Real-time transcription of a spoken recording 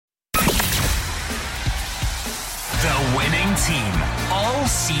The winning team all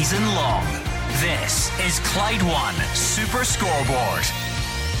season long. This is Clyde 1 Super Scoreboard.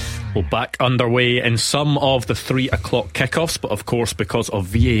 Well, back underway in some of the 3 o'clock kickoffs, but of course because of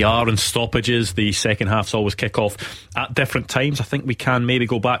VAR and stoppages, the second halves always kick off at different times. I think we can maybe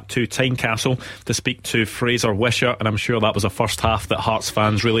go back to Tynecastle to speak to Fraser Wishart, and I'm sure that was a first half that Hearts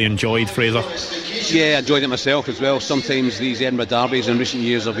fans really enjoyed. Fraser? Yeah, I enjoyed it myself as well. Sometimes these Edinburgh derbies in recent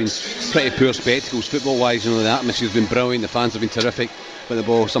years have been pretty poor spectacles football wise. You know, the atmosphere has been brilliant, the fans have been terrific, but the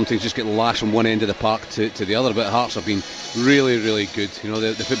ball sometimes just get lashed from one end of the park to the other. But Hearts have been really, really good. You know,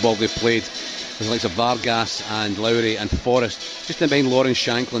 the football they've played with the likes of Vargas and Lowry and Forrest, just in behind Lawrence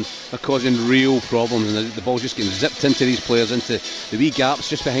Shanklin, are causing real problems, and the ball's just getting zipped into these players, into the wee gaps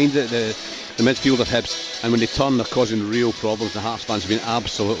just behind the midfield of Hibs, and when they turn they're causing real problems. The Hearts fans have been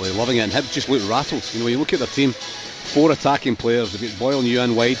absolutely loving it, and Hibs just look rattled. You know, when you look at their team, 4 attacking players. They've got Boyle and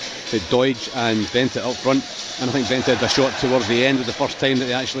Ewan wide, Doidge and Bennett up front, and I think Bennett had a shot towards the end. Was the first time that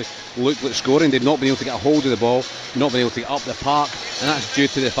they actually looked like scoring. They've not been able to get a hold of the ball, not been able to get up the park, and that's due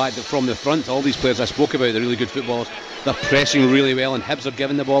to the fact that from the front, all these players I spoke about, they're really good footballers, they're pressing really well, and Hibs are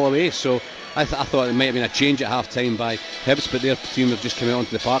giving the ball away. So I thought it might have been a change at half time by Hibs, but their team have just come out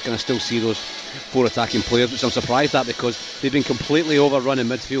onto the park, and I still see those 4 attacking players, which I'm surprised at because they've been completely overrun in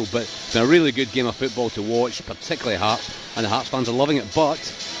midfield. But it's been a really good game of football to watch, particularly Hearts, and the Hearts fans are loving it. But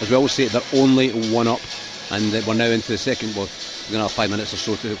as we always say, they're only 1 up, and we're now into the second. Well, we're going to have 5 minutes or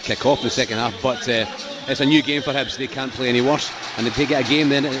so to kick off the second half, but it's a new game for Hibs. They can't play any worse, and if they get a game,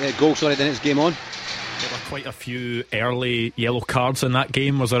 then then it's game on. There were quite a few early yellow cards in that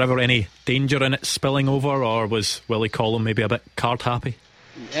game. Was there ever any danger in it spilling over, or was Willie Collum maybe a bit card happy?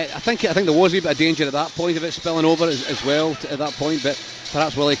 I think there was a bit of danger at that point of it spilling over as well at that point, but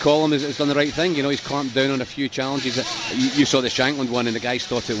perhaps Willie Collum has done the right thing. You know, he's clamped down on a few challenges. You saw the Shankland one, and the guys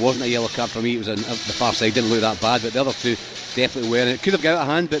thought it wasn't a yellow card for me. It was on the far side, didn't look that bad, but the other two definitely were, and it could have got out of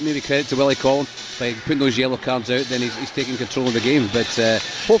hand. But maybe credit to Willie Collum by putting those yellow cards out. Then he's taking control of the game. But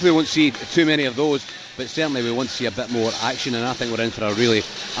hopefully we won't see too many of those. But certainly we want to see a bit more action, and I think we're in for a really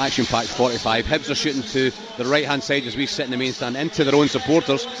action-packed 45. Hibs are shooting to the right-hand side as we sit in the main stand into their own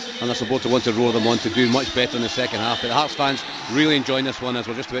supporters, and their supporters want to roar them on to do much better in the second half. But the Hearts fans really enjoying this one as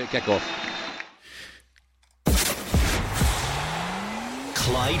we're just about to kick off.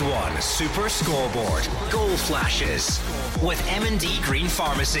 Clyde 1 Super Scoreboard. Goal flashes with M&D Green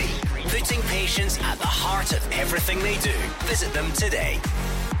Pharmacy, putting patients at the heart of everything they do. Visit them today.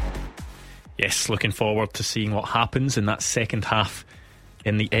 Yes, looking forward to seeing what happens in that second half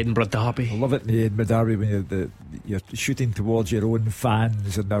in the Edinburgh derby. I love it in the Edinburgh derby when you're shooting towards your own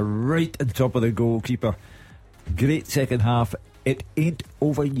fans and they're right on top of the goalkeeper. Great second half. It ain't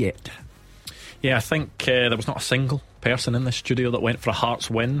over yet. Yeah, I think there was not a single person in the studio that went for a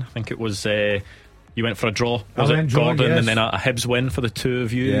Hearts win. I think it was you went for a draw. Was it Gordon? Yes. And then a Hibs win for the two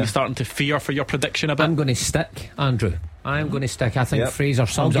of you. Yeah. You're starting to fear for your prediction a bit. I'm going to stick, Andrew. I'm going to stick. I think Fraser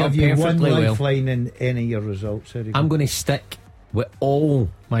sums it up perfectly well. I'll give you one lifeline in any of your results. I'm going to stick with all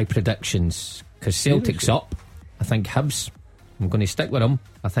my predictions because Celtic's up. I think Hibs, I'm going to stick with them.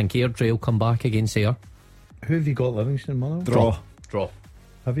 I think Airdrie will come back against Ayr. Who have you got, Livingston, Motherwell? Draw.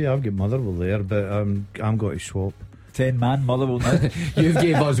 Have you? I've got Motherwell there, but I'm going to swap. 10-man Motherwell now. You've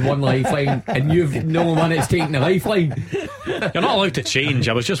gave us one lifeline and you've no one that's taking the lifeline. You're not allowed to change.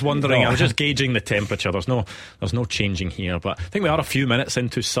 I was just wondering. I was just gauging the temperature. There's no changing here, but I think we are a few minutes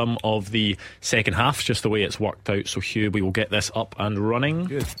into some of the second half, just the way it's worked out. So Hugh, we will get this up and running.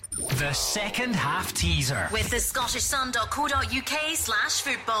 Good. The second half teaser with the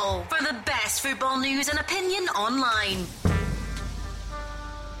scottishsun.co.uk/football for the best football news and opinion online.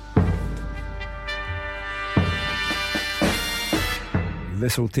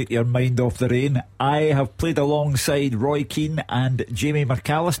 This will take your mind off the rain. I have played alongside Roy Keane and Jamie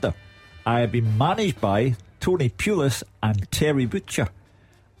McAllister. I have been managed by Tony Pulis and Terry Butcher.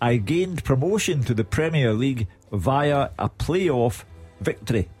 I gained promotion to the Premier League via a playoff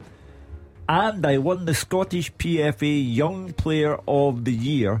victory. And I won the Scottish PFA Young Player of the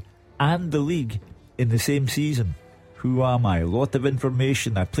Year and the league in the same season. Who am I? A lot of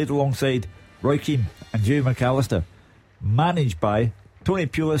information. I played alongside Roy Keane and Jamie McAllister. Managed by Tony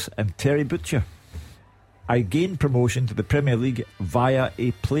Pulis and Terry Butcher. I gained promotion to the Premier League via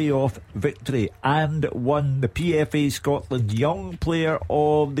a playoff victory and won the PFA Scotland Young Player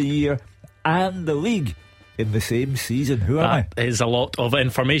of the Year and the league in the same season. Who am I? That is a lot of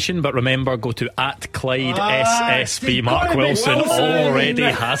information, but remember, go to @Clyde SSB. Mark Wilson already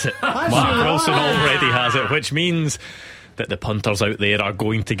has it. Mark Wilson already has it, which means that the punters out there are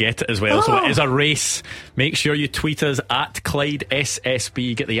going to get it as well. So it is a race. Make sure you tweet us at Clyde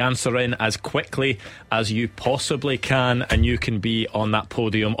SSB. Get the answer in as quickly as you possibly can, and you can be on that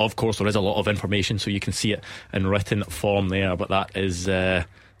podium. Of course, there is a lot of information, so you can see it in written form there. But that is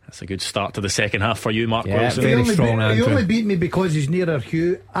that's a good start to the second half for you, Mark Wilson. Very strong, Andrew. He only beat me because he's nearer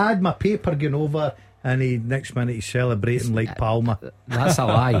Hugh. I had my paper going over, and next minute he's celebrating like Palmer. That's a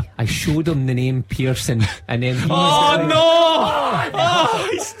lie. I showed him the name Pearson, and then he's done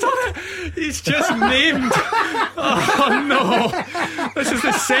it. He's just named. Oh no! This is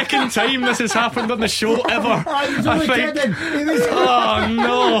the second time this has happened on the show ever. I think. Oh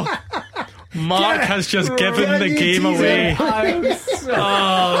no! Mark has just given the game away. I'm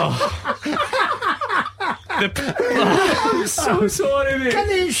so sorry,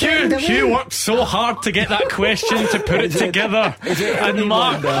 mate. Hugh worked so hard to get that question, to put it together, and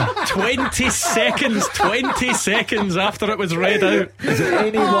Mark 20 seconds after it was read out. Is it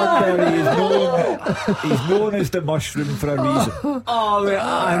any wonder he's known as the mushroom for a reason? Oh,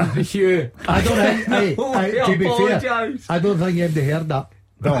 mate, Hugh, I don't think. To be fair, I don't think you'd have heard that.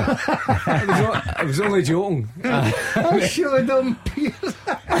 No, I was only joking. I showed him.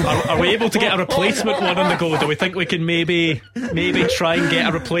 Are we able to get a replacement one on the go? Do we think we can maybe try and get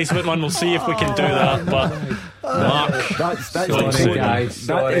a replacement one? We'll see if we can do that. But Mark,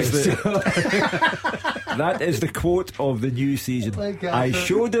 that is the quote of the new season. I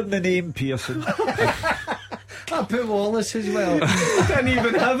showed him the name Pearson. I put Wallace as well. Didn't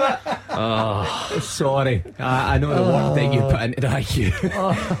even have it. Oh, sorry. I know the word that you put into that, Hugh.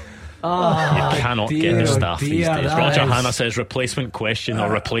 You cannot get the staff these days. Roger Hanna says replacement question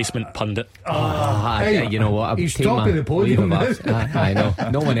or replacement pundit. You know what? He's top of the podium now. I know.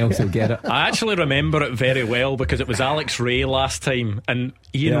 No one else will get it. I actually remember it very well because it was Alex Ray last time, and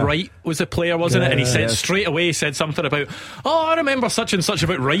Ian Wright was the player, wasn't it? And he said straight away, something about, I remember such and such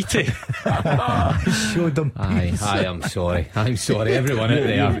about Wrighty. Showed them. I'm sorry. I'm sorry, everyone out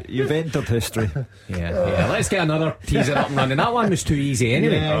there. You've entered history. Yeah. Let's get another teaser up and running. That one was too easy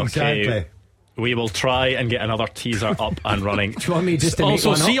anyway. Yeah, exactly. We will try and get another teaser up and running. Do you want me just to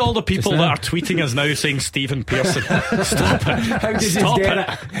also make one see up all the people that are tweeting us now saying Stephen Pearson. Stop it. How did Stop you it.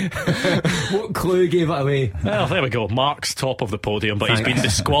 get it? What clue gave it away? Well, there we go. Mark's top of the podium, but he's been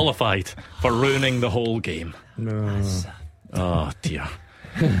disqualified for ruining the whole game. No. Oh dear.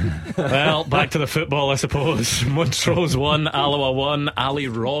 Well, back to the football, I suppose. Montrose 1, Alloa 1. Ali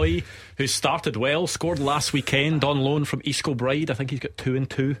Roy, who started well, scored last weekend on loan from East Kilbride. I think he's got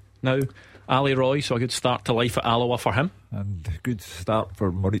 2-2 now, Ali Roy, so a good start to life at Alloa for him. And a good start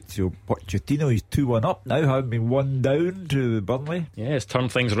for Maurizio Pochettino. He's 2-1 up now, having been 1 down to Burnley. Yeah, it's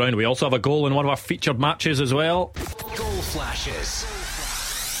turned things around. We also have a goal in one of our featured matches as well. Goal flashes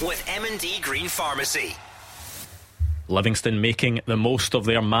with M&D Green Pharmacy. Livingston making the most of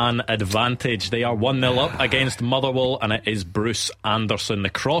their man advantage. They are 1-0 up against Motherwell, and it is Bruce Anderson. The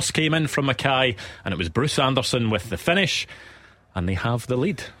cross came in from Mackay, and it was Bruce Anderson with the finish, and they have the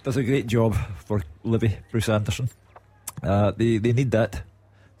lead. Does a great job for Livy, Bruce Anderson. They need that.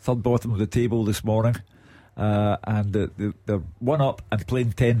 Third bottom of the table this morning, and they're 1 up and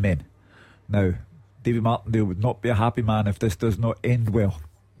playing 10 men. Now, David Martindale would not be a happy man if this does not end well.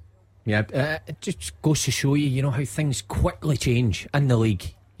 Yeah, it just goes to show you, how things quickly change in the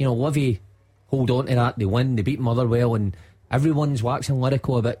league. Livy hold on to that, they win, they beat Motherwell, and everyone's waxing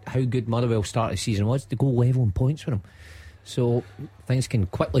lyrical about how good Motherwell's start of the season was. They go level in points for them. So things can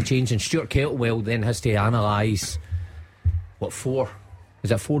quickly change, and Stuart Kettlewell then has to analyse 4?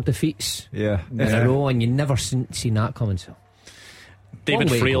 Is it 4 defeats? Yeah. In a row, and you never seen that coming. So David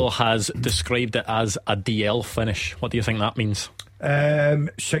Friel has described it as a DL finish. What do you think that means?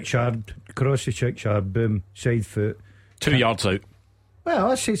 6 yard, cross the 6 yard, boom, side foot, 2 yards out. Well,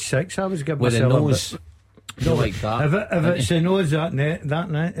 I said 6. I was giving with myself a nose. Not like that. If it's the nose, that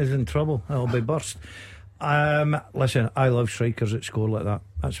net is in trouble. It'll be burst. Listen, I love strikers that score like that.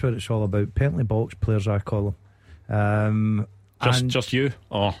 That's what it's all about. Penalty box players, I call them. Just you?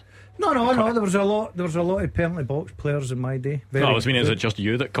 Oh. No. There was a lot of penalty box players in my day. I was meaning, is it just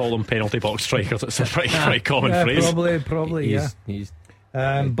you that call them penalty box strikers? It's a very common phrase. Probably, yeah.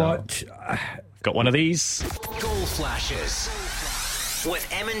 But got one of these. Goal flashes with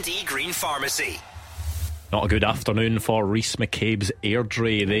M&D Green Pharmacy. Not a good afternoon for Rhys McCabe's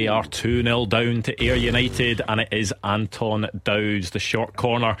Airdrie. They are 2-0 down to Ayr United, and it is Anton Dowds. The short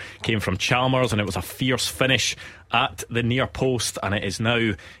corner came from Chalmers, and it was a fierce finish at the near post, and it is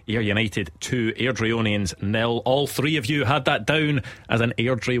now Ayr United 2, Airdrieonians 0. All three of you had that down as an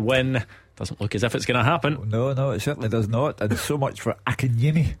Airdrie win. Doesn't look as if it's going to happen. No, it certainly does not. And so much for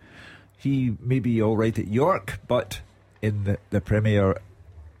Akinyemi. He may be alright at York, but in the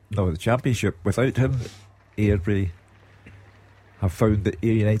the Championship. Without him, Airdrie have found that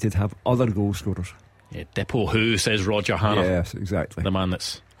Ayr United have other goal scorers. Yeah, Dippo who, says Roger Hannah. Yes, exactly. The man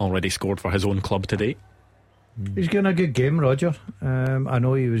that's already scored for his own club today. He's getting a good game, Roger. I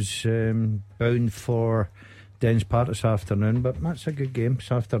know he was bound for Dens Park this afternoon, but that's a good game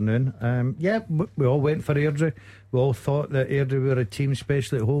this afternoon. We all went for Airdrie. We all thought that Airdrie were a team,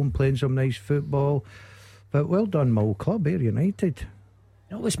 especially at home, playing some nice football. But well done, my old club, Ayr United.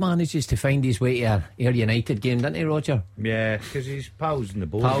 He always manages to find his way to a Ayr United game, doesn't he, Roger? Yeah, because he's pals in the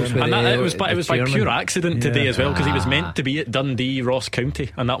board. Pals isn't he? And it was by pure accident today as well, because he was meant Ah. to be at Dundee, Ross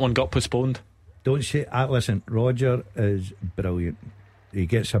County, and that one got postponed. Don't say listen, Roger is brilliant. He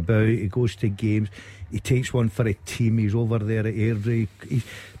gets about, he goes to games, he takes one for a team. He's over there at Airdrie. He's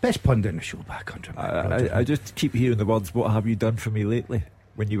best pundit in the show, back under. I just keep hearing the words, "What have you done for me lately?"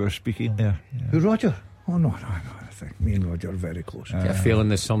 when you were speaking there. Who, Roger? Oh no, I think me and Roger are very close. Get a feeling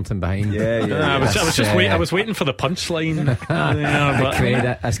there's something behind. I was waiting for the punchline. But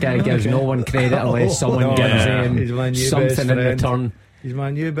credit. This guy gives no one credit unless someone gives him something in return. He's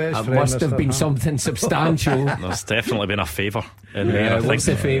my new best friend. Must have Mr. been Ham. something substantial. There's definitely been a favour in there. I What's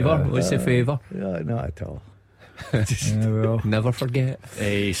the think. favour? What's the favour? Yeah, not at all. Never forget.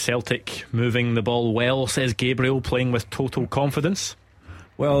 Celtic moving the ball well, says Gabriel, playing with total confidence.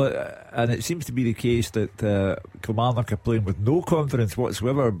 Well, and it seems to be the case that Kilmarnock are playing with no confidence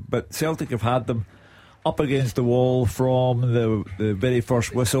whatsoever, but Celtic have had them up against the wall from the very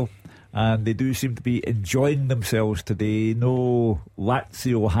first whistle, and they do seem to be enjoying themselves today. No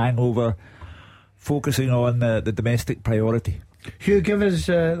Lazio hangover, focusing on the domestic priority. Hugh, give us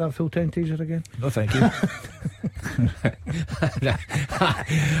that full-time teaser again. No, thank you.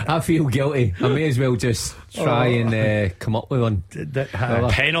 I feel guilty. I may as well just try and come up with one.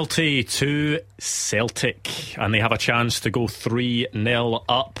 Penalty to Celtic, and they have a chance to go 3-0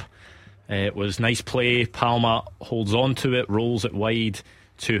 up. It was nice play. Palma holds on to it, rolls it wide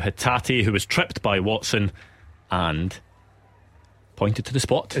to Hatate, who was tripped by Watson and pointed to the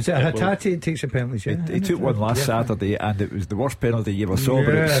spot. Is it Hatate that takes a penalty? He took one last Saturday, and it was the worst penalty you ever saw,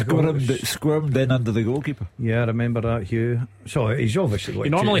 but it squirmed in under the goalkeeper. Yeah, I remember that, Hugh. So he's obviously You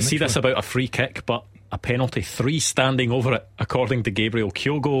normally see this about a free kick, but a penalty, 3 standing over it, according to Gabriel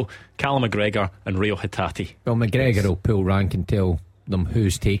Kyogo, Callum McGregor and Rio Hatate. Well, McGregor will pull rank and tell them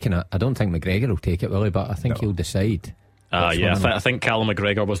who's taking it. I don't think McGregor will take it, will he? But I think he'll decide. I think Callum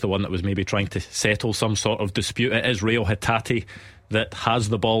McGregor was the one that was maybe trying to settle some sort of dispute. It is Rio Hatate that has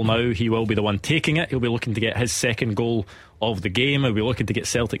the ball now. He will be the one taking it. He'll be looking to get his second goal of the game. He'll be looking to get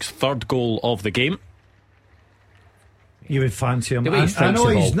Celtic's third goal of the game. You would fancy him. I know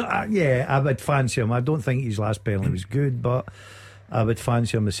he's not. Yeah, I would fancy him. I don't think his last penalty was good, but I would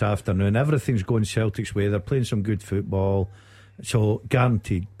fancy him this afternoon. Everything's going Celtic's way. They're playing some good football, so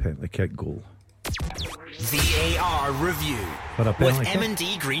guaranteed penalty kick goal. VAR review with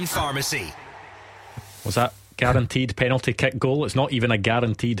M&D Green Pharmacy. Was that guaranteed penalty kick goal? It's not even a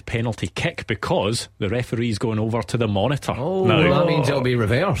guaranteed penalty kick because the referee's going over to the monitor. Oh, now, that means it'll be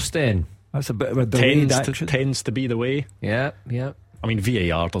reversed then. That's a bit of a delayed action. Tends to be the way. Yeah. I mean,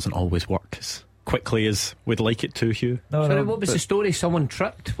 VAR doesn't always work as quickly as we'd like it to, Hugh. Sorry, what was the story? Someone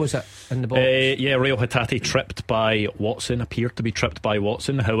tripped, was it, in the box? Yeah, Rio Hatate tripped by Watson, appeared to be tripped by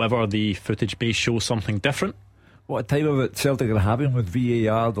Watson. However, the footage may show something different. What a time of it Celtic are having with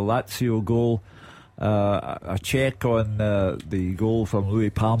VAR. The Lazio goal, a check on the goal from Louis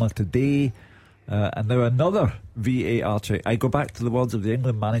Palma today, and now another VAR check. I go back to the words of the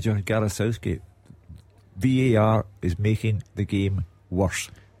England manager Gareth Southgate. VAR is making the game worse.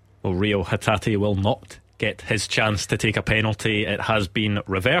 Well, Rio Hatate will not get his chance to take a penalty. It has been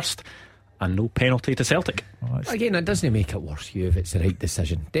reversed, and no penalty to Celtic. Again, it doesn't make it worse, Hugh, if it's the right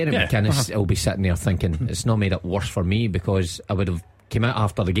decision. Derek McInnes will be sitting there thinking it's not made it worse for me, because I would have came out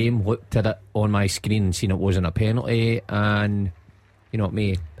after the game, looked at it on my screen and seen it wasn't a penalty, and it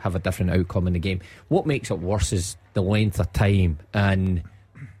may have a different outcome in the game. What makes it worse is the length of time, and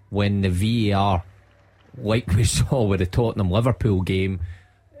when the VAR, like we saw with the Tottenham Liverpool game,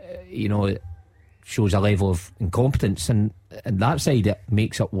 it shows a level of incompetence, and that side it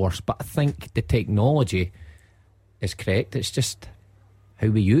makes it worse. But I think the technology is correct. It's just how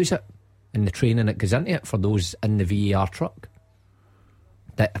we use it and the training that goes into it for those in the VAR truck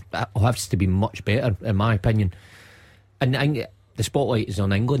that has to be much better, in my opinion. And the spotlight is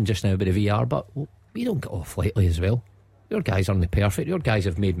on England just now by the VAR, but we don't get off lightly as well. Your guys aren't perfect. Your guys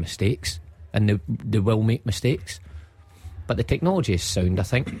have made mistakes, and they will make mistakes. But the technology is sound, I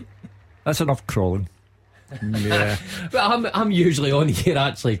think. That's enough crawling. Yeah. But I'm usually on here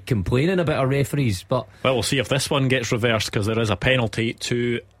actually complaining about our referees, but Well, we'll see if this one gets reversed, because there is a penalty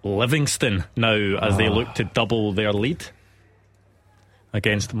to Livingston now as they look to double their lead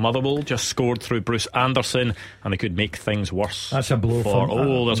against Motherwell. Just scored through Bruce Anderson, and they could make things worse. That's a blow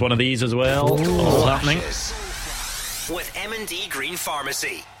for there's one of these as well. All happening. With M&D Green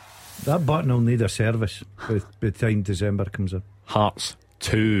Pharmacy. That button will need a service by the time December comes in. Hearts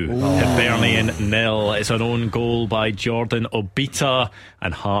 2, Hibernian 0. It's an own goal by Jordan Obita,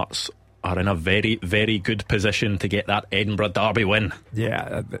 and Hearts are in a very, very good position to get that Edinburgh Derby win.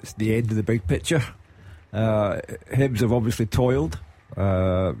 Yeah, that's the end of the big picture. Hibs have obviously toiled.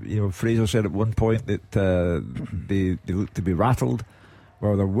 Fraser said at one point that they look to be rattled.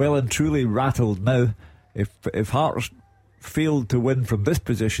 Well, they're well and truly rattled now. If Hearts failed to win from this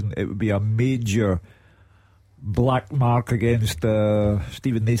position, it would be a major black mark against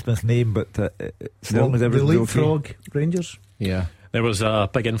Stephen Naismith's name. But as long as everything's the okay. leapfrog Rangers. yeah. There was a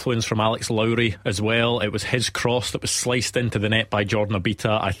big influence from Alex Lowry as well. It was his cross that was sliced into the net by Jordan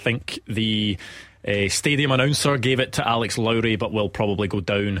Obita. I think the stadium announcer gave it to Alex Lowry, but will probably go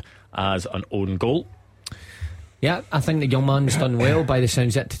down as an own goal. Yeah, I think the young man's done well by the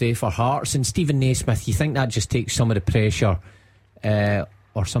sounds of it today for Hearts. And Stephen Naismith, you think that just takes some of the pressure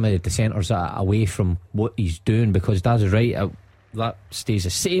or some of the dissenters away from what he's doing, because Daz is right, that stays the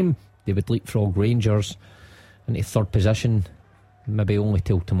same. They would leapfrog Rangers into third position, maybe only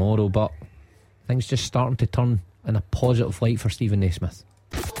till tomorrow, but things just starting to turn in a positive light for Stephen Naismith.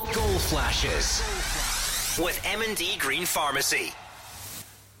 Goal flashes with M&D Green Pharmacy.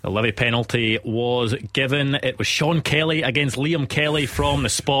 The Livy penalty was given. It was Sean Kelly against Liam Kelly from the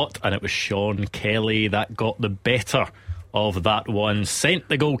spot, and it was Sean Kelly that got the better of that one, sent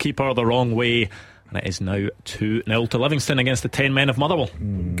the goalkeeper the wrong way, and it is now 2-0 to Livingston against the 10 men of Motherwell.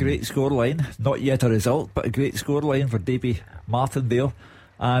 Great scoreline, not yet a result, but a great scoreline for Davy Martindale.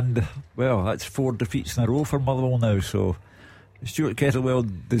 And well, that's 4 defeats in a row for Motherwell now, so Stuart Kettlewell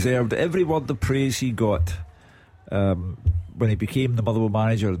deserved every word of praise he got when he became the Motherwell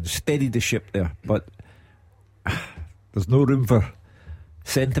manager and steadied the ship there. But there's no room for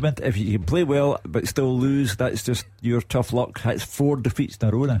sentiment. If you can play well but still lose, that's just your tough luck. That's 4 defeats in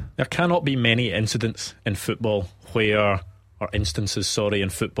a row now. There cannot be many instances in football where a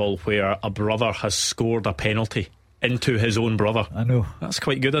brother has scored a penalty into his own brother. I know. That's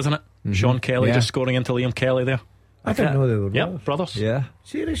quite good, isn't it? Sean Kelly just scoring into Liam Kelly there. I didn't know they were brothers. Brothers. Yeah.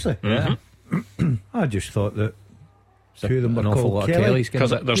 Seriously? Yeah. I just thought that two of them were An awful called lot of Kelly. Kellys. Because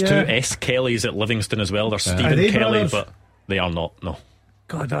there's 2 S Kellys at Livingston as well. There's Are Stephen they Kelly, brothers? but they are not. No.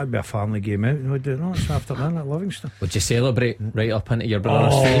 God, that'd be a family game out. Would it not? This afternoon at Livingston. Would you celebrate right up into your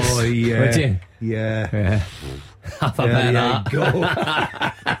brother's face? Oh, yeah. Would you? Yeah. Have a bit of There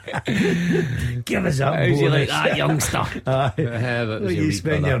you go. Give us that How's bonus. you like that, youngster? Aye. Yeah, that was What your you week,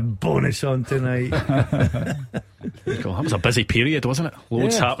 spend brother. your bonus on tonight? That was a busy period, wasn't it?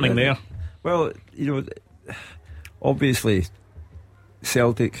 Loads happening there. Well, obviously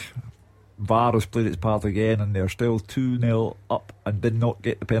Celtic VAR has played its part again, and they're still 2-0 up and did not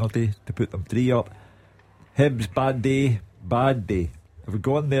get the penalty to put them 3 up. Hibs, bad day. Have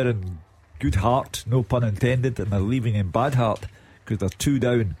gone there in good heart, no pun intended, and they're leaving in bad heart because they're 2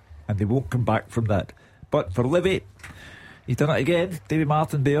 down and they won't come back from that. But for Livy, he's done it again. Davy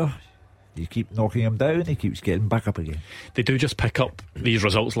Martindale, you keep knocking him down, he keeps getting back up again. They do just pick up these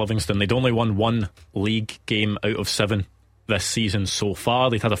results, Livingston. They'd only won 1 league game out of 7 this season so far.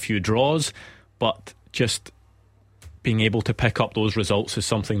 They'd had a few draws, but just being able to pick up those results is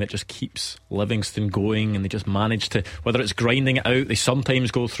something that just keeps Livingston going, and they just manage to, whether it's grinding it out, they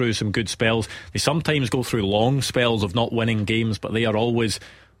sometimes go through some good spells, they sometimes go through long spells of not winning games, but they're always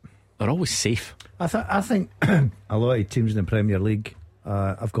safe. I think a lot of teams in the Premier League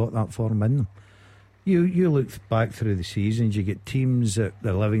have got that form in them. You look back through the seasons, you get teams at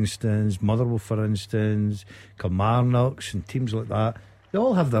the Livingstons, Motherwell for instance, Kilmarnocks and teams like that. They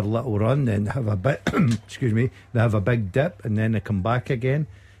all have their little run, then have a bit excuse me, they have a big dip and then they come back again.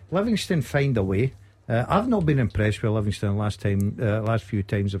 Livingston find a way. I've not been impressed with Livingston last few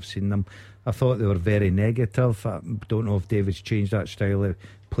times I've seen them. I thought they were very negative. I don't know if David's changed that style of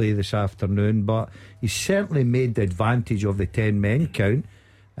play this afternoon, but he certainly made the advantage of the 10 men count.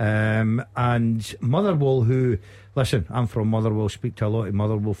 And Motherwell, who, listen, I'm from Motherwell, speak to a lot of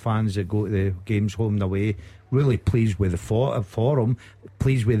Motherwell fans that go to the games home and away, really pleased with the forum,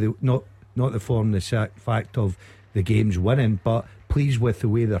 pleased with the, not the form, the fact of the games winning, but pleased with the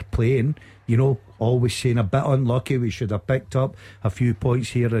way they're playing. You know, always saying a bit unlucky, we should have picked up a few points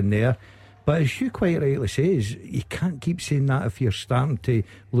here and there. But as you quite rightly says, you can't keep saying that if you're starting to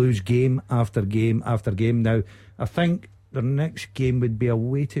lose game after game after game. Now, I think the next game would be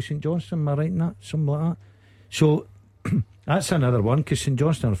away to St Johnstone. Am I right in that? Something like that. So that's another one, because St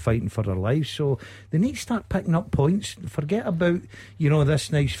Johnstone are fighting for their lives. So they need to start picking up points. Forget about,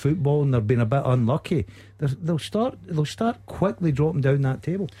 this nice football and they're being a bit unlucky. They'll start quickly dropping down that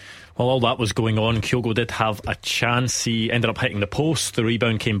table. Well, all that was going on, Kyogo did have a chance. He ended up hitting the post. The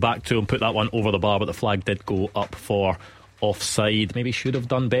rebound came back to him, put that one over the bar, but the flag did go up for offside. Maybe should have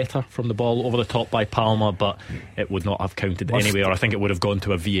done better from the ball over the top by Palma, but it would not have counted anyway, or I think it would have gone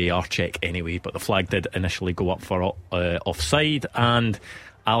to a VAR check anyway. But the flag did initially go up for offside, and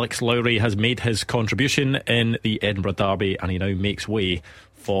Alex Lowry has made his contribution in the Edinburgh Derby, and he now makes way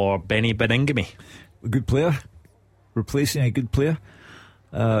for Benny Beningame. A good player replacing a good player.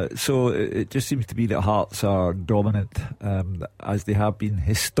 So it just seems to be that Hearts are dominant, as they have been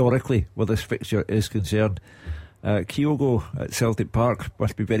historically where this fixture is concerned. Kyogo at Celtic Park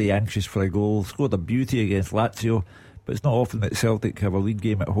must be very anxious for a goal. Scored a beauty against Lazio, but it's not often that Celtic have a lead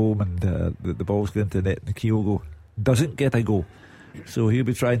game at home and the ball's going into the net and Kyogo doesn't get a goal. So he'll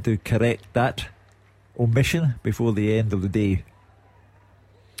be trying to correct that omission before the end of the day.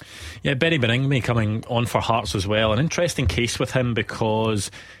 Yeah, Benny Beningame coming on for Hearts as well. An interesting case with him,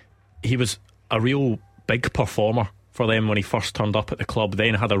 because he was a real big performer for them when he first turned up at the club,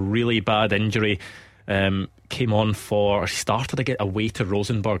 then had a really bad injury. Came on for, started to get away to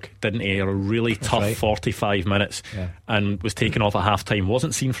Rosenborg, didn't he? A really tough 45 minutes, and was taken off at half time.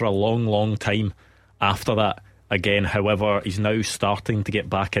 Wasn't seen for a long time after that again. However, he's now starting to get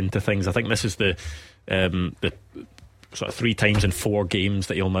back into things. I think this is the sort of 3 times in 4 games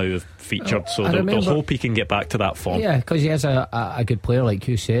that he'll now have featured. So they'll hope he can get back to that form. Yeah, because he is a good player, like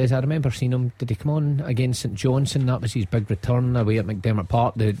you says. I remember seeing him. Did he come on against St Johnstone? That was his big return away at McDermott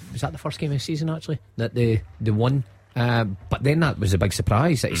Park. Was that the first game of the season, actually, that they won? But then that was a big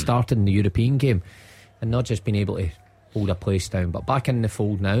surprise that he started in the European game and not just been able to hold a place down, but back in the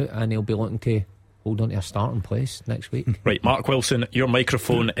fold now, and he'll be looking to hold on to a starting place next week. Right, Mark Wilson, your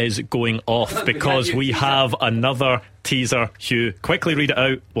microphone is going off because we have another teaser. Hugh, quickly read it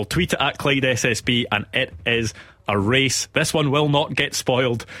out. We'll tweet it at Clyde SSB, and it is a race. This one will not get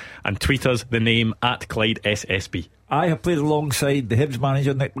spoiled. And tweet us the name at Clyde SSB. I have played alongside the Hibs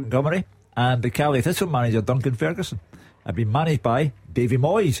manager Nick Montgomery and the Cali Thistle manager Duncan Ferguson. I've been managed by Davy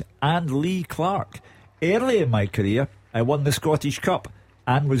Moyes and Lee Clark. Early in my career, I won the Scottish Cup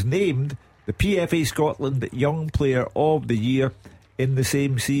and was named the PFA Scotland Young Player of the Year in the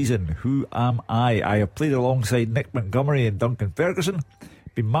same season. Who am I? I have played alongside Nick Montgomery and Duncan Ferguson,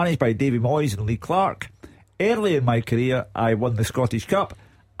 been managed by Davy Moyes and Lee Clark. Early in my career, I won the Scottish Cup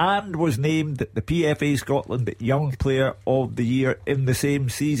and was named the PFA Scotland Young Player of the Year in the same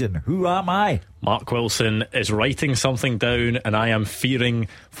season. Who am I? Mark Wilson is writing something down, and I am fearing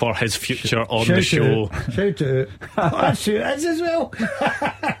for his future on the show. Shout it. That's who it is as well.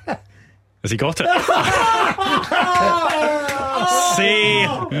 Has he got it?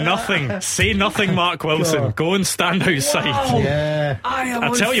 Say nothing, Mark Wilson. Go and stand outside. Yeah.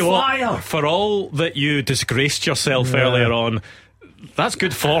 I tell you what, for all that you disgraced yourself earlier on, that's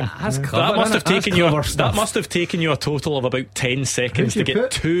good form. That must have taken you a total of about 10 seconds to get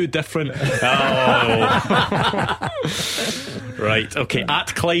 2 different. Right, okay.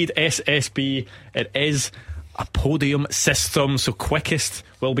 At Clyde SSB, it is a podium system, so quickest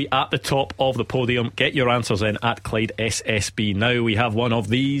will be at the top of the podium. Get your answers in at Clyde SSB. Now we have one of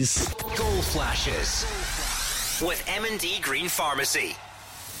these Goal flashes with M&D Green Pharmacy.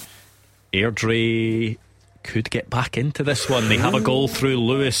 Airdrie could get back into this one. They have a goal through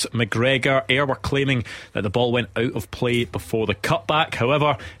Lewis McGregor. Ayr were claiming that the ball went out of play before the cutback.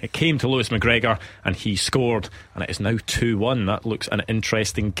 However, it came to Lewis McGregor and he scored, and it is now 2-1. That looks an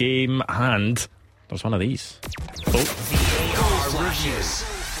interesting game, and there's one of these. Goal flashes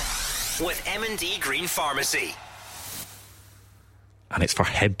with M&D Green Pharmacy. And it's for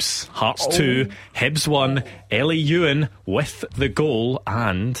Hibs. Hearts 2, Hibs 1. Ellie Ewan with the goal,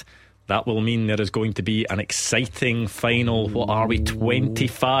 and that will mean there is going to be an exciting final. What are we,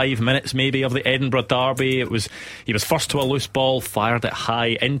 25 minutes maybe of the Edinburgh Derby? He was first to a loose ball, fired it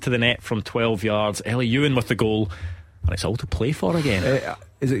high into the net from 12 yards. Ellie Ewan with the goal, and it's all to play for again.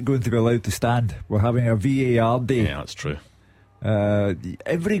 Is it going to be allowed to stand? We're having a VAR day. Yeah, that's true.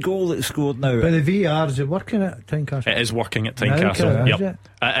 Every goal that's scored now. But the VAR, is it working at Tynecastle? It is working at Tynecastle. Yep.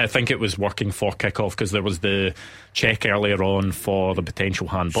 I think it was working for kick-off because there was the check earlier on for the potential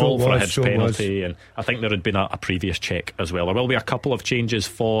handball for a Hibs penalty, and I think there had been a previous check as well. There will be a couple of changes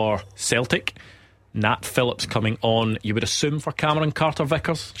for Celtic. Nat Phillips coming on, you would assume, for Cameron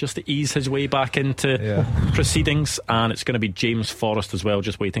Carter-Vickers, just to ease his way back into proceedings. And it's going to be James Forrest as well,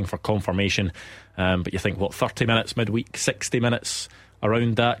 just waiting for confirmation. But you think, 30 minutes midweek, 60 minutes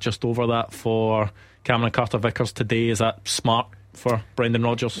around that, just over that for Cameron Carter-Vickers today. Is that smart for Brendan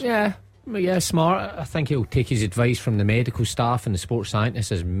Rodgers? Yeah, smart. I think he'll take his advice from the medical staff and the sports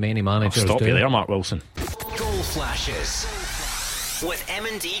scientists, as many managers I'll stop do. you there, Mark Wilson. Goal flashes with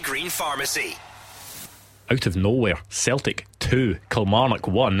M&D Green Pharmacy. Out of nowhere, Celtic 2, Kilmarnock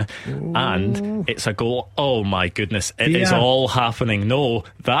 1. And it's a goal. Oh my goodness, it is all happening. No,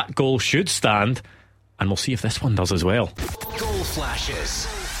 that goal should stand, and we'll see if this one does as well. Goal flashes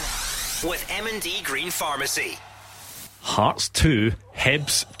with M&D Green Pharmacy. Hearts 2,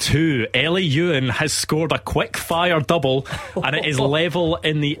 Hibs 2. Ellie Ewan has scored a quick fire double, and it is level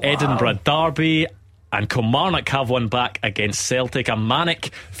in the Edinburgh derby. And Kilmarnock have one back against Celtic. A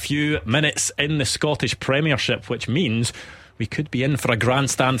manic few minutes in the Scottish Premiership, which means we could be in for a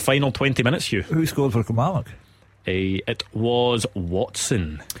grandstand final 20 minutes, Hugh. Who scored for Kilmarnock? It was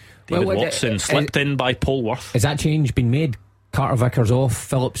Watson. David Watson slipped in by Polworth. Has that change been made? Carter-Vickers off,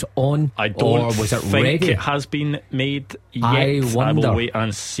 Phillips on? I don't or was it think ready? it has been made yet. I wonder. I will wait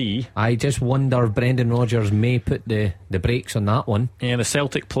and see. I just wonder if Brendan Rodgers may put the brakes on that one. Yeah, the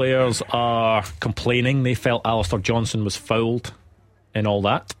Celtic players are complaining. They felt Alistair Johnson was fouled in all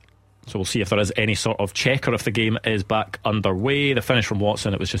that. So we'll see if there is any sort of check or if the game is back underway. The finish from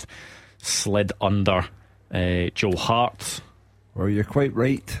Watson, it was just slid under Joe Hart. Well, you're quite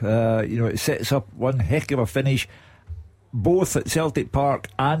right. It sets up one heck of a finish, both at Celtic Park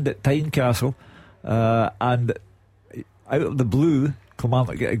and at Tynecastle, and out of the blue,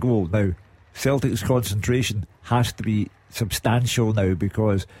 Kilmarnock get a goal. Now, Celtic's concentration has to be substantial now,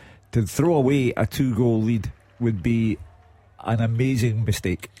 because to throw away a 2-goal lead would be an amazing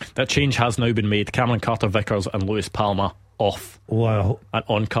mistake. That change has now been made. Cameron Carter-Vickers and Lewis Palmer off. Wow. And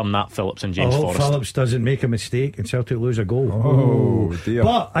on come Nat Phillips and James I hope Forrest. Phillips doesn't make a mistake and Celtic lose a goal. Oh dear.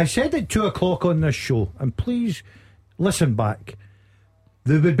 But I said at 2 o'clock on this show, and please listen back,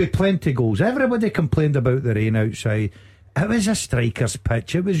 there would be plenty of goals. Everybody complained about the rain outside. It was a striker's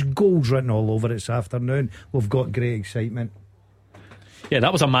pitch. It was goals written all over it this afternoon. We've got great excitement. Yeah,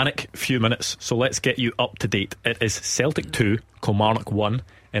 that was a manic few minutes. So let's get you up to date. It is Celtic 2, Kilmarnock 1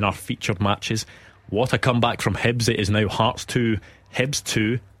 in our featured matches. What a comeback from Hibs. It is now Hearts 2, Hibs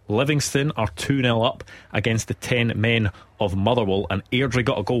 2. Livingston are 2-0 up against the 10 men of Motherwell, and Airdrie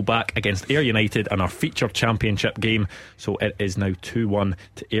got a goal back against Ayr United in our featured championship game. So it is now 2-1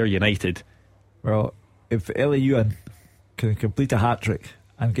 to Ayr United. Well, if Ellie Ewan can complete a hat-trick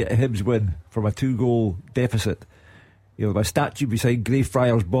and get a Hibs win from a 2-goal deficit, you'll have a statue beside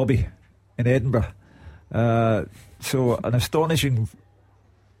Greyfriars Bobby in Edinburgh. So an astonishing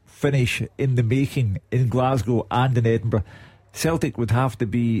finish in the making in Glasgow and in Edinburgh. Celtic would have to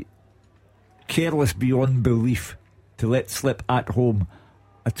be careless beyond belief to let slip at home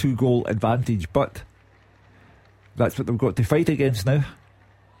a 2-goal advantage, but that's what they've got to fight against now.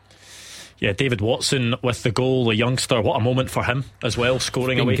 Yeah, David Watson with the goal, the youngster. What a moment for him as well,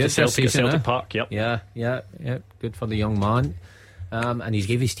 scoring away to Celtic at Celtic Park. Yep. Yeah, good for the young man. And he's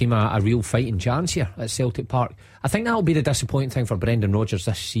gave his team a real fighting chance here at Celtic Park. I think that'll be the disappointing thing for Brendan Rodgers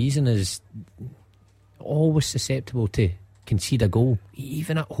this season, is always susceptible to concede a goal,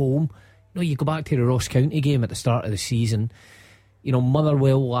 even at home. You go back to the Ross County game at the start of the season,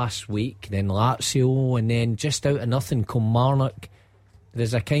 Motherwell last week, then Lazio, and then just out of nothing Kilmarnock.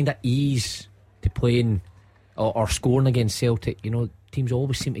 There's a kind of ease to playing or scoring against Celtic. Teams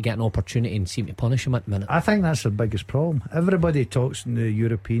always seem to get an opportunity and seem to punish them at the minute. I think that's the biggest problem. Everybody talks in the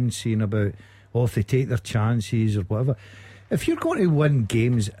European scene about, if they take their chances or whatever. If you're going to win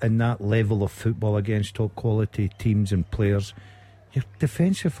games in that level of football against top quality teams and players, you're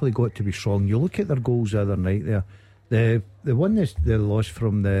defensively got to be strong. You look at their goals the other night there. The one they lost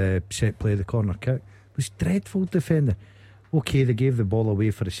from the set play, the corner kick, was dreadful defending. Okay, they gave the ball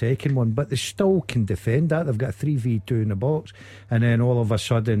away for the second one, but they still can defend that. They've got a 3v2 in the box, and then all of a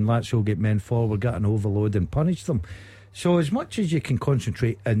sudden Lazio get men forward, got an overload and punish them. So as much as you can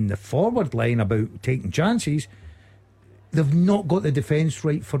concentrate in the forward line about taking chances, they've not got the defence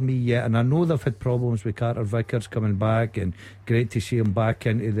right for me yet. And I know they've had problems with Carter-Vickers coming back, and great to see him back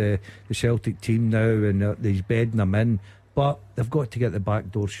into the Celtic team now, and he's bedding them in, but they've got to get the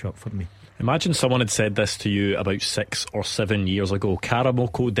back door shut for me. Imagine someone had said this to you about 6 or 7 years ago.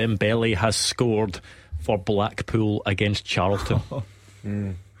 Karamoko Dembele has scored for Blackpool against Charlton.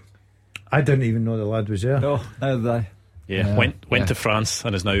 I didn't even know the lad was there. No, neither did I. Went to France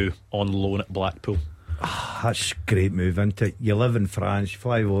and is now on loan at Blackpool. That's a great move, isn't it? You live in France, you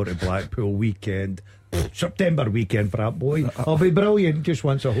fly over to Blackpool weekend, September weekend for that boy. I'll be brilliant. Just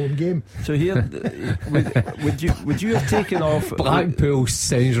wants a home game. So here, would you have taken off Blackpool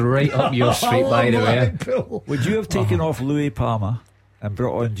sounds right up your street, by the way. Would you have taken off Louis Palmer and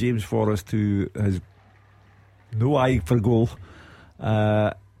brought on James Forrest, who has no eye for goal,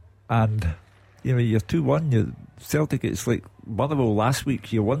 and you're 2-1. Celtic, it's like Motherwell last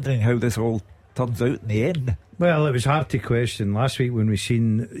week. You're wondering how this all turns out in the end. Well, it was hard to question last week when we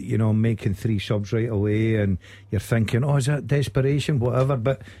seen, making 3 subs right away, and you're thinking, is that desperation, whatever,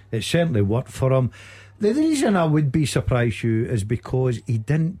 but it certainly worked for him. The reason I would be surprised, you, is because he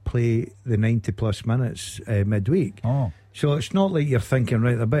didn't play the 90 plus minutes midweek. So it's not like you're thinking,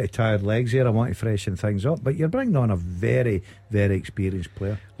 right, a bit of tired legs here, I want to freshen things up, but you're bringing on a very, very experienced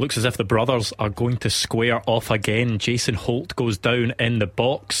player. Looks as if the brothers are going to square off again. Jason Holt goes down in the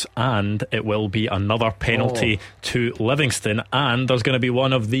box, and it will be another penalty to Livingston, and there's going to be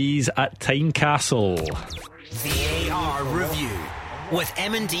one of these at Tynecastle. VAR review with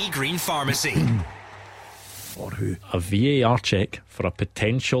M&D Green Pharmacy. For who? A VAR check for a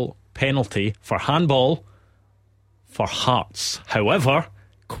potential penalty for handball for Hearts. However,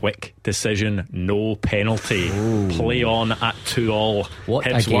 quick decision, no penalty. Play on at 2-2.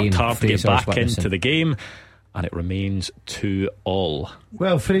 Hibs worked hard to get back into the game, and it remains 2-2.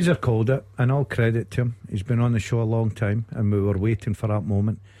 Well, Fraser called it, and all credit to him. He's been on the show a long time, and we were waiting for that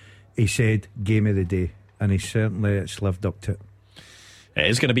moment. He said game of the day, and it's lived up to it. It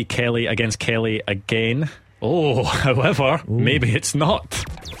is going to be Kelly against Kelly again. However, maybe it's not.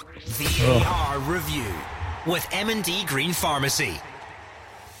 VAR review with M&D Green Pharmacy.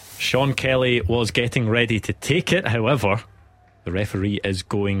 Sean Kelly was getting ready to take it. However, the referee is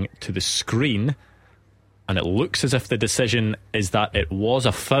going to the screen, and it looks as if the decision is that it was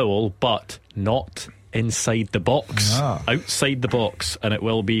a foul, but not inside the box, outside the box, and it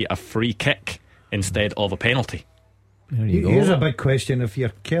will be a free kick instead of a penalty. Here's a big question. If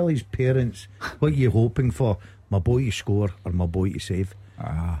you're Kelly's parents, what are you hoping for? My boy to score or my boy to save?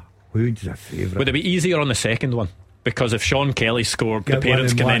 Who's a favourite? Would it be easier on the second one? Because if Sean Kelly scored, the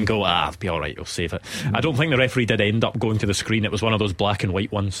parents can then go, it'll be alright, we'll save it. I don't think the referee did end up going to the screen. It was one of those black and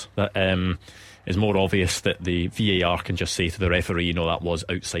white ones that is more obvious, that the VAR can just say to the referee, that was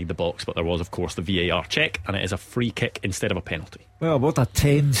outside the box. But there was, of course, the VAR check, and it is a free kick instead of a penalty. Well, what a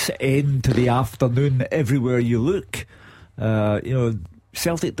tense end to the afternoon everywhere you look.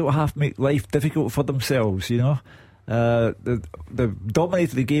 Celtic don't have to make life difficult for themselves, They've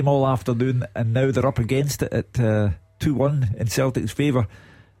dominated the game all afternoon, and now they're up against it at 2-1 in Celtic's favour,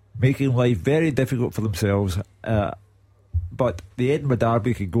 making life very difficult for themselves. But the Edinburgh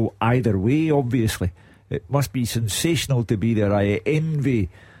Derby could go either way, obviously. It must be sensational to be there. I envy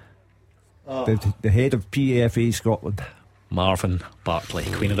the head of PFA Scotland. Marvin Bartley,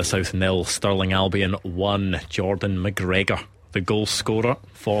 Queen of the South 0, Stirling Albion 1. Jordan McGregor, the goal scorer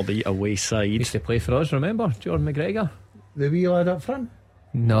for the away side. Used to play for us, remember? Jordan McGregor. The wee lad up front?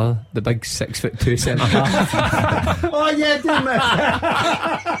 No, the big 6'2" centre half. Oh yeah, didn't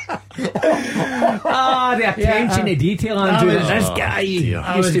the attention to detail, Andrew. This guy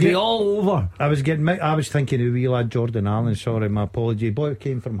used to be all over. I was thinking of the wee lad Jordan Allen. Sorry, my apology. Boy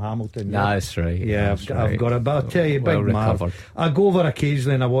came from Hamilton. That's right. Yeah, I've got it. But I'll tell you, well big man. recovered. I go over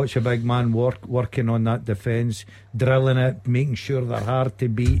occasionally and I watch a big man working on that defence, drilling it, making sure they're hard to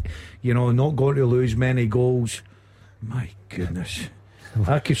beat. Not going to lose many goals. My goodness.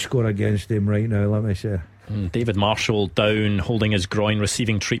 I could score against him right now, let me say. David Marshall down, holding his groin,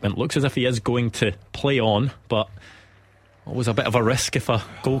 receiving treatment. Looks as if he is going to play on, but always a bit of a risk if a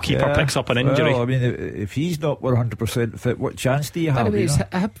goalkeeper picks up an injury. Well, I mean, if he's not 100% fit, what chance do you have? By the way,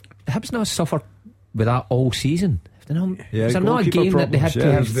 Hibs not suffered with that all season. Is there not a game that they had to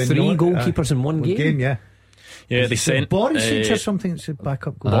have 3 goalkeepers in one game? Yeah, they sent Boric or something to back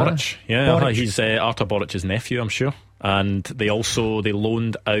up goal. Boric. He's Artur Boric's nephew, I'm sure. And they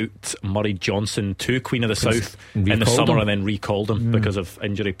loaned out Murray Johnson to Queen of the South in the summer and then recalled him because of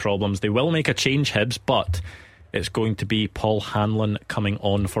injury problems. They will make a change, Hibs, but it's going to be Paul Hanlon coming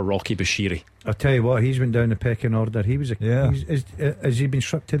on for Rocky Bashiri. I'll tell you what, he's been down the pecking order. He was has he been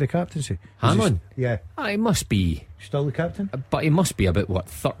stripped to the captaincy? Hanlon? Yeah. He must be still the captain, but he must be about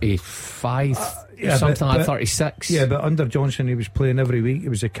 35 something like 36. Yeah, but under Johnson he was playing every week. He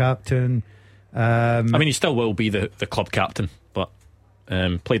was the captain. He still will be the club captain, but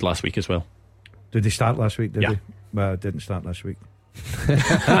played last week as well. Did he start last week? Did he? Well, didn't start last week.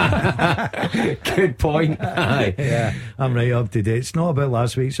 Good point. Yeah, I'm right up to date. It's not about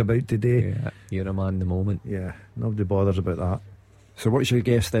last week, it's about today. Yeah, you're a man in the moment. Yeah, nobody bothers about that. So what's your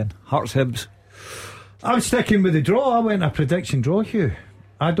guess then? Hearts Hibs? I'm sticking with the draw. I went a prediction draw, Hugh.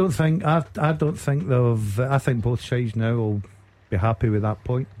 I don't think they've. I think both sides now will be happy with that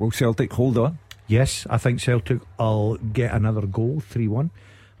point. Will Celtic hold on? Yes, I think Celtic will get another goal, 3-1.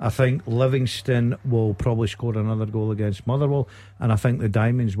 I think Livingston will probably score another goal against Motherwell, and I think the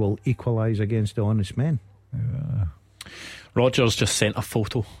Diamonds will equalise against the Honest Men. Rogers just sent a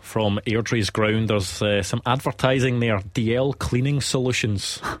photo from Airdrie's ground. There's some advertising there. DL Cleaning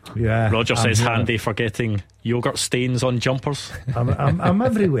Solutions. Yeah, Roger says handy for getting yogurt stains on jumpers. I'm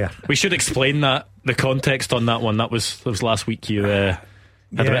everywhere. We should explain that, the context on that one. That was last week. You had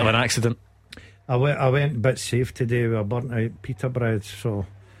a bit of an accident. I went a bit safe today with a burnt out pita bread, so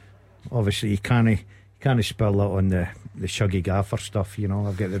obviously you can't spill that on the shuggy gaffer stuff. You know,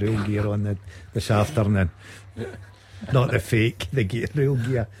 I've got the real gear on this afternoon. Not the fake, the real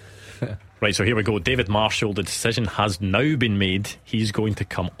gear. Right, so here we go. David Marshall, the decision has now been made. He's going to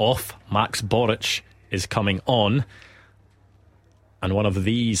come off. Max Boric is coming on. And one of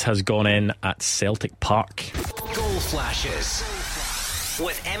these has gone in at Celtic Park. Goal flashes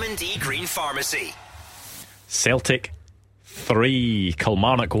with M&D Green Pharmacy. Celtic 3,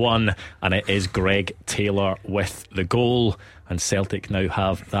 Kilmarnock 1, and it is Greg Taylor with the goal. And Celtic now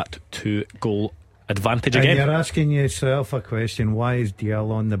have that 2-goal advantage again. And you're asking yourself a question: why is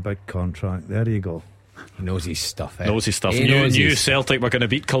DL on the big contract? There you go. He knows his stuff. Knows his stuff. Knew Celtic were going to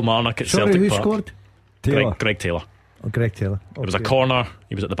beat Kilmarnock at Celtic who Park. Scored? Taylor. Greg Taylor. Oh, Greg Taylor. Okay. It was a corner.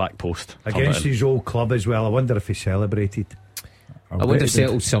 He was at the back post against his old club as well. I wonder if he celebrated. I would have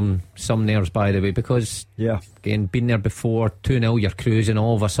settled some nerves, by the way, because again, been there before, 2-0, you're cruising,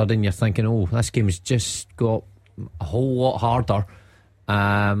 all of a sudden you're thinking, oh, this game's just got a whole lot harder.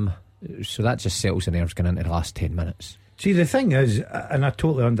 So that just settles the nerves going into the last 10 minutes. See, the thing is, and I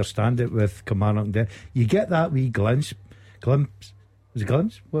totally understand it with Kilmarnock, you get that wee glimpse. Was it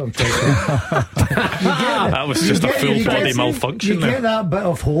glimpse? What I'm trying to say. That was just a full body malfunction. You get that bit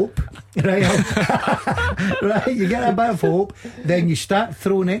of hope, right? Right, you get a bit of hope. Then you start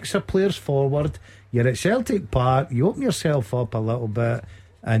throwing extra players forward. You're at Celtic Park. You open yourself up a little bit,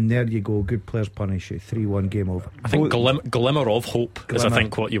 and there you go. Good players punish you. 3-1, game over. I think glimmer of hope is, I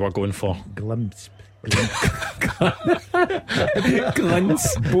think, what you were going for. Glimpse.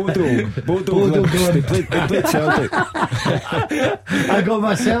 Glints. Bodo Glimpse. They played Celtic. I got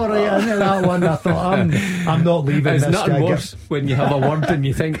myself right into that one. I thought I'm not leaving. It's this nothing guy. worse when you have a word and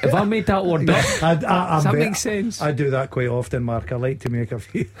you think, if I made that word up, does that make sense? I do that quite often, Mark. I like to make a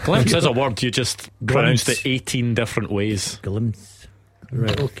few. Glimpse is a word, you just pronounced it 18 different ways. Glimpse.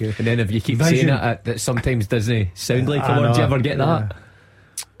 Right, okay. And then if you keep saying it, that sometimes doesn't sound like a word. Do you ever get that?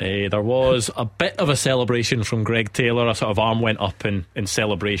 There was a bit of a celebration from Greg Taylor. A sort of arm went up in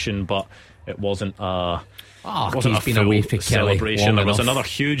celebration, but it wasn't a full celebration. There was another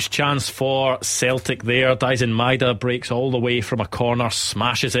huge chance for Celtic there. Dyson Maeda breaks all the way from a corner,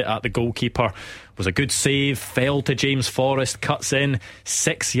 smashes it at the goalkeeper. Was a good save, fell to James Forrest, cuts in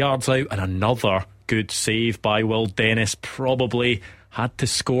 6 yards out, and another good save by Will Dennis. Probably had to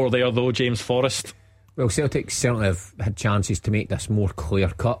score there though, James Forrest. Well, Celtic certainly have had chances to make this more clear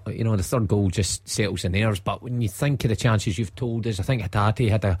cut. You know, the third goal just settles the nerves. But when you think of the chances you've told us, I think Hatate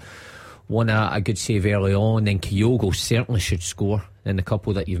had a good save early on. Then Kyogo certainly should score in the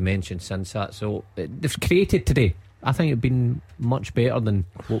couple that you've mentioned since that. So they've created today. I think it's been much better than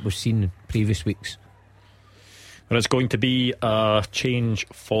what we've seen in previous weeks. Well, it's going to be a change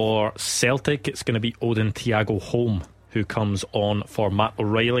for Celtic. It's going to be Odin Thiago Holm who comes on for Matt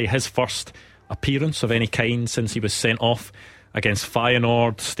O'Reilly. His first appearance of any kind since he was sent off against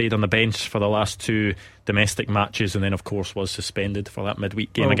Feyenoord. Stayed on the bench for the last 2 domestic matches, and then of course was suspended for that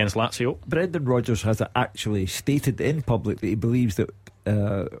midweek game against Lazio. Brendan Rodgers has actually stated in public that he believes that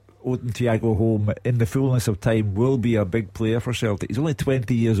Odin Thiago Holm in the fullness of time will be a big player for Celtic. He's only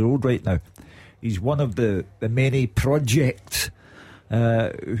 20 years old right now. He's one of the many projects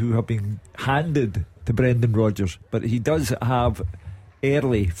who have been handed to Brendan Rodgers, but he does have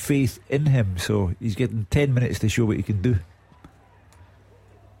early faith in him, so he's getting 10 minutes to show what he can do.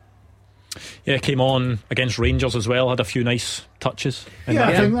 Yeah, came on against Rangers as well, had a few nice touches.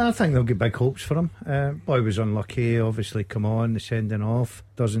 I think they'll get big hopes for him. Boy was unlucky, obviously. Come on, the sending off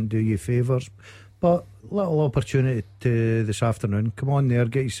doesn't do you favours, but little opportunity to this afternoon. Come on there,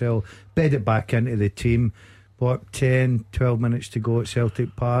 get yourself, bed it back into the team. 10-12 minutes to go at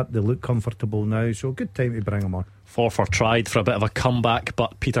Celtic Park. They look comfortable now, so good time to bring them on. Forfar tried for a bit of a comeback,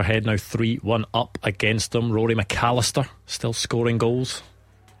 but Peterhead now 3-1 up against them. Rory McAllister still scoring goals.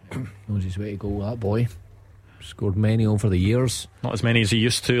 Knows his way to go, that boy. Scored many over the years. Not as many as he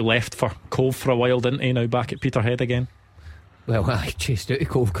used to. Left for Cove for a while, didn't he? Now back at Peterhead again. Well, I chased out of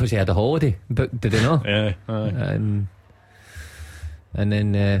Cove because he had a holiday booked, did he not? Yeah, and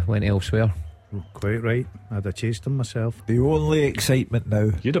then went elsewhere. Quite right. I'd have chased him myself. The only excitement now.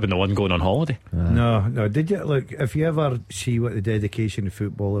 You'd have been the one going on holiday. No. Did you look? If you ever see what the dedication of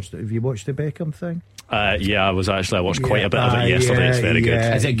footballers, have you watched the Beckham thing? Yeah, I watched quite a bit of it yesterday. It's very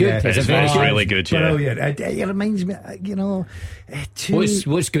good. Is it good? It's really good. Yeah. Brilliant. It reminds me,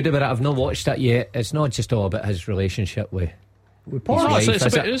 What's good about it? I've not watched that yet. It's not just all about his relationship with.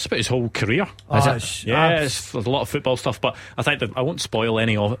 It's about his whole career. It's a lot of football stuff, but I think that I won't spoil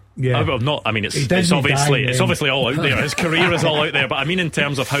any of it. Yeah. I'm not. I mean, it's obviously all out there. His career is all out there, but I mean in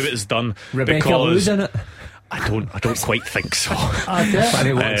terms of how it's done. Rebecca Lou's in it. I don't quite think so.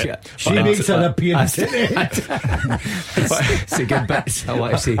 She makes an appearance. It's a good bit. I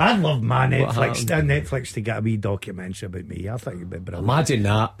want to see. I love my Netflix to get a wee documentary about me. I think it'd be brilliant. Imagine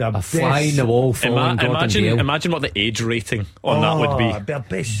that. A fly in the wall falling. Imagine what the age rating on that would be. It'd be a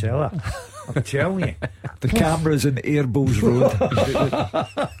bestseller. I'm telling you. The cameras in Airbus Road.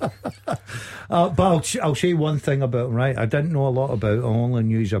 But I'll say one thing about him, right? I didn't know a lot about him, I only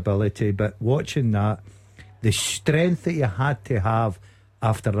knew his ability, but watching that, the strength that you had to have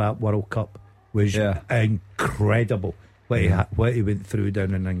after that World Cup was incredible. What he went through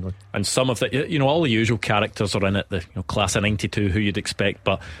down in England. And some of the, all the usual characters are in it, the class of 92 who you'd expect,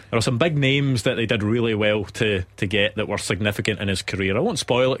 but there are some big names that they did really well to get that were significant in his career. I won't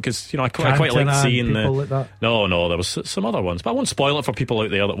spoil it because I quite like seeing like that. No, there was some other ones, but I won't spoil it for people out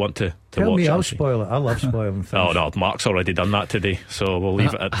there that want to Tell watch me, it. I'll spoil it. I love spoiling things. Oh no, Mark's already done that today, so we'll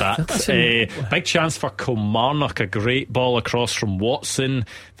leave it at that. Big chance for Kilmarnock, a great ball across from Watson.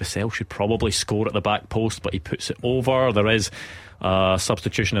 Vassell should probably score at the back post, but he puts it over. There is a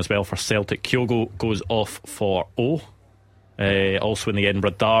substitution as well for Celtic. Kyogo goes off for O. Also in the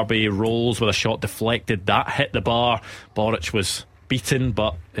Edinburgh derby, Rolls with a shot deflected, that hit the bar. Boric was beaten,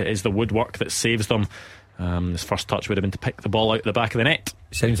 but it is the woodwork that saves them. His first touch would have been to pick the ball out the back of the net.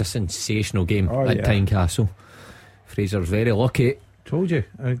 Sounds a sensational game at Tynecastle. Fraser's very lucky. Told you,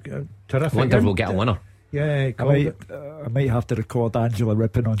 terrific. I wonder if we'll get a winner. Yeah, I might have to record Angela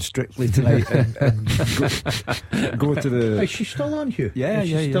Rippon on Strictly tonight and go to the. Is she still on, Hugh? Yeah.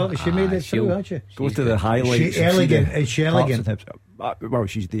 She made it through, hasn't she? Go to the highlights. Is she elegant? Well,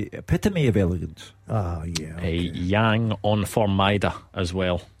 she's the epitome of elegance. Oh, yeah. Okay. Yang on for Maida as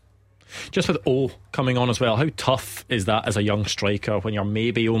well. Just with O coming on as well, how tough is that as a young striker when you're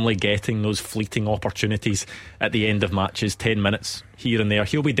maybe only getting those fleeting opportunities at the end of matches, 10 minutes here and there?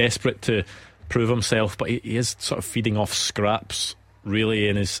 He'll be desperate to prove himself, but he is sort of feeding off scraps really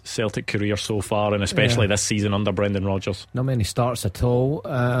in his Celtic career so far, and especially this season under Brendan Rodgers. Not many starts at all,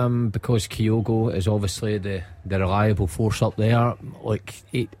 because Kyogo is obviously the reliable force up there.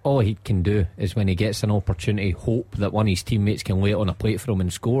 All he can do is when he gets an opportunity, hope that one of his teammates can lay it on a plate for him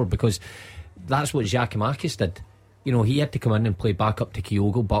and score, because that's what Giakoumakis did. He had to come in and play back up to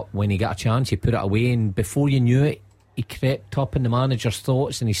Kyogo, but when he got a chance he put it away, and before you knew it he crept up in the manager's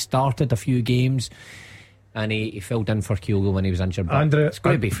thoughts and he started a few games and he filled in for Kyogo when he was injured. Andrew, it's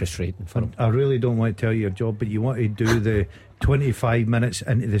going to be frustrating for him. I really don't want to tell you your job, but you want to do the 25 minutes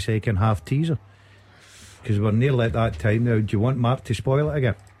into the second half teaser, because we're nearly at that time now. Do you want Mark to spoil it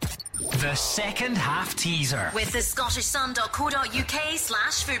again? The second half teaser with the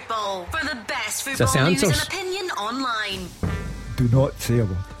scottishsun.co.uk/football for the best football news and opinion online. Do not say a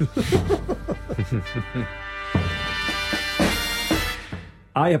word.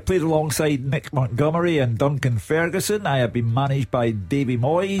 I have played alongside Nick Montgomery and Duncan Ferguson. I have been managed by Davy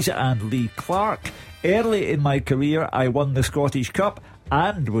Moyes and Lee Clark. Early in my career I won the Scottish Cup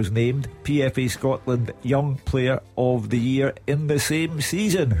and was named PFA Scotland Young Player of the Year in the same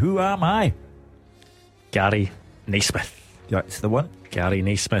season. Who am I? Gary Naismith. That's the one. Gary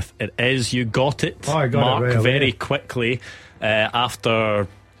Naismith. It is. You got it. I got Mark, it very quickly after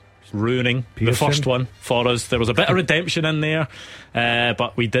ruining the first one for us. There was a bit of redemption in there,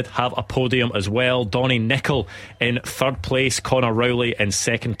 but we did have a podium as well. Donnie Nicol in third place, Connor Rowley in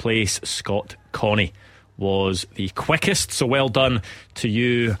second place, Scott Connie was the quickest. So well done to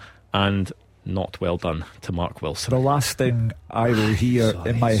you, and not well done to Mark Wilson. The last thing I will hear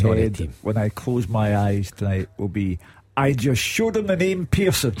in my head when I close my eyes tonight will be, I just showed him the name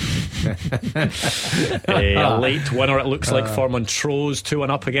Pearson. A late winner it looks like for Montrose, 2-1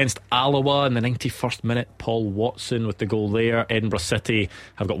 up against Alloa in the 91st minute. Paul Watson with the goal there. Edinburgh City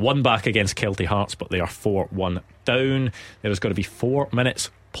have got one back against Kelty Hearts, but they are 4-1 down. There is going to be 4 minutes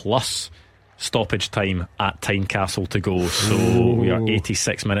plus stoppage time at Tynecastle to go, so we are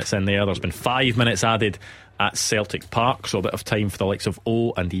 86 minutes in there. There's been 5 minutes added at Celtic Park, so a bit of time for the likes of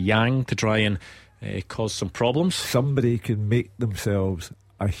O and Yang to try and cause some problems. Somebody can make themselves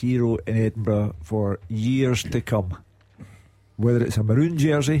a hero in Edinburgh for years to come, whether it's a maroon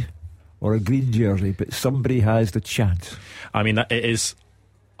jersey or a green jersey, but somebody has the chance. I mean, it is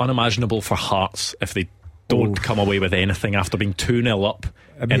unimaginable for Hearts if they don't come away with anything after being 2-0 up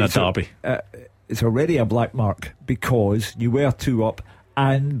in a derby. It's already a black mark because you were 2 up,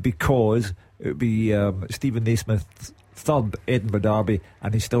 and because it would be Stephen Naismith's third Edinburgh derby,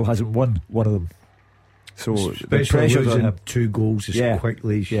 and he still hasn't won one of them. So the pressure's on him. 2 goals as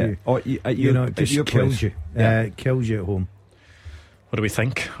quickly as you. It just kills you. It kills you at home. What do we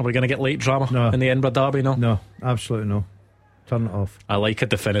think? Are we going to get late drama in the Edinburgh derby? No, absolutely no. Turn it off. I like a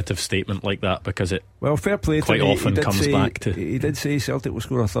definitive statement like that because it fair play quite to him. often comes back to. He did say Celtic will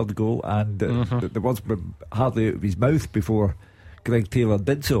score a third goal, and the words were hardly out of his mouth before Greg Taylor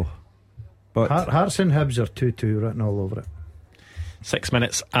did so. But Hearts and Hibs are 2-2 written all over it. 6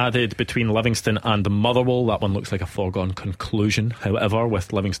 minutes added between Livingston and Motherwell. That one looks like a foregone conclusion. However,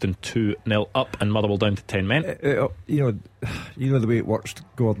 with Livingston 2-0 up and Motherwell down to 10 men. You know the way it works,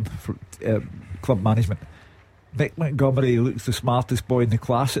 Gordon, for club management. Nick Montgomery looks the smartest boy in the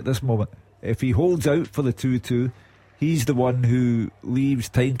class at this moment. If he holds out for the 2-2, he's the one who leaves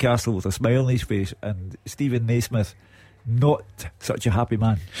Tynecastle with a smile on his face, and Stephen Naismith not such a happy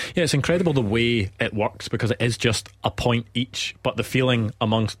man. Yeah, it's incredible the way it works because it is just a point each, but the feeling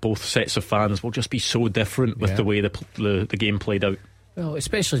amongst both sets of fans will just be so different with the way the game played out. Well,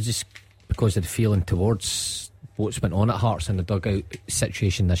 especially just because of the feeling towards what's went on at Hearts in the dugout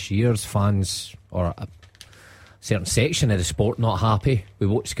situation this year. Fans, or a certain section of the sport, not happy with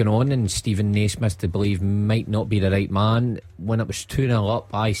what's going on, and Stephen Naismith, to believe, might not be the right man. When it was 2-0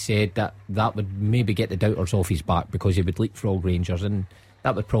 up, I said that would maybe get the doubters off his back because he would leapfrog Rangers, and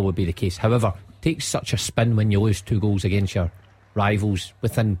that would probably be the case. However, it takes such a spin when you lose 2 goals against your rivals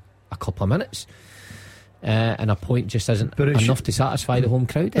within a couple of minutes, and a point just isn't enough to satisfy the home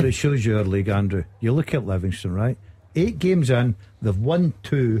crowd. But it shows you our league, Andrew. You look at Livingston, right? 8 games in, they've won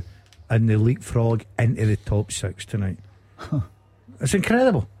 2, and they leapfrog into the top 6 tonight. It's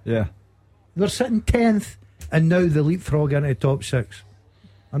incredible. Yeah, they're sitting 10th, and now they leapfrog into the top 6.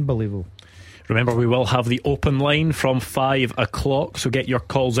 Unbelievable. Remember, we will have the open line from 5 o'clock, so get your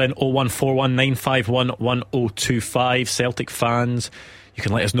calls in 0141 951 1025. Celtic fans, you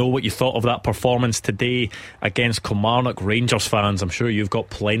can let us know what you thought of that performance today against Kilmarnock. Rangers fans, I'm sure you've got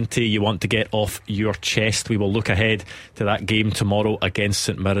plenty you want to get off your chest. We will look ahead to that game tomorrow against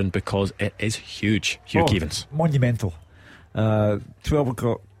St Mirren because it is huge. Hugh Keevins. Monumental. 12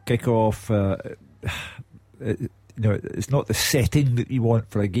 o'clock kick-off. It's not the setting that you want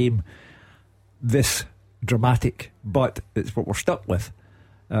for a game this dramatic, but it's what we're stuck with.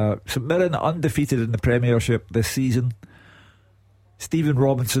 St Mirren undefeated in the Premiership this season. Stephen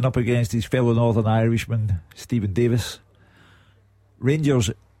Robinson up against his fellow Northern Irishman Stephen Davis.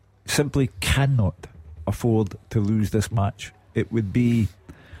 Rangers simply cannot afford to lose this match. It would be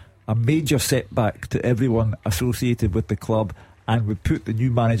a major setback to everyone associated with the club and would put the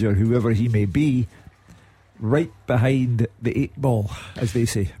new manager, whoever he may be, right behind the 8 ball, as they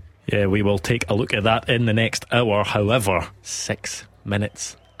say. Yeah, we will take a look at that in the next hour. However, 6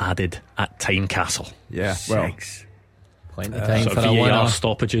 minutes added at Tynecastle. Yeah, 6. Plenty of time for VAR a winner.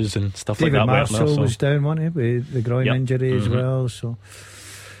 stoppages and stuff David like that. Marshall was down, wasn't he, with the groin injury as well. So,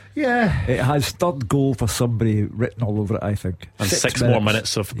 yeah, it has third goal for somebody written all over it, I think. And 6 more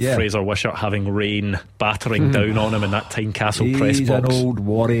minutes of Fraser Wishart having rain battering down on him in that Tynecastle press box. He's an old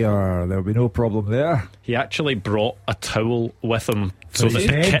warrior. There'll be no problem there. He actually brought a towel with him so that the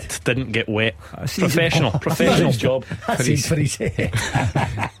kit didn't get wet. Professional job for his head.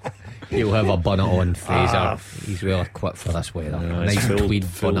 He'll have a bonnet on, Fraser. He's well equipped for this weather. Nice tweed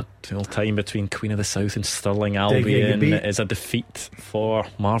bonnet. Full time between Queen of the South and Stirling Albion is a defeat for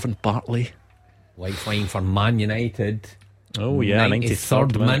Marvin Bartley. Lifeline for Man United. Oh yeah,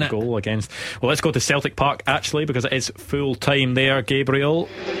 93rd minute goal against. Well, let's go to Celtic Park actually, because it is full time there, Gabriel.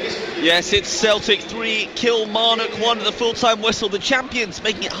 Yes, it's Celtic 3, Kilmarnock 1 at the full-time whistle. The champions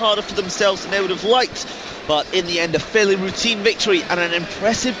making it harder for themselves than they would have liked, but in the end a fairly routine victory and an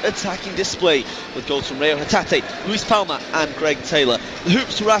impressive attacking display with goals from Rayo Hatate, Luis Palma and Greg Taylor. The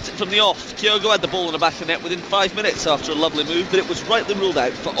Hoops were at it from the off. Kyogo had the ball in the back of the net within 5 minutes after a lovely move, but it was rightly ruled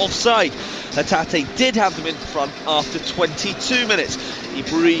out for offside. Hatate did have them in front after 22 minutes. He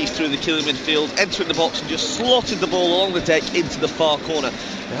breezed through the Killing midfield, entering the box and just slotted the ball along the deck into the far corner.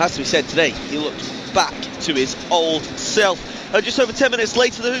 It has to be said today, he looked back to his old self. Just over 10 minutes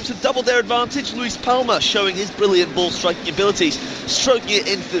later, the Hoops had doubled their advantage. Luis Palma showing his brilliant ball striking abilities, stroking it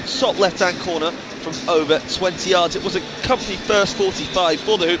into the top left hand corner. from over 20 yards. It was a comfy first 45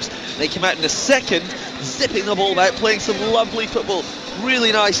 for the Hoops. They came out in the second, zipping the ball about, playing some lovely football.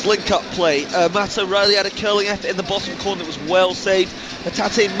 Really nice link-up play. Matt O'Reilly had a curling effort in the bottom corner that was well saved.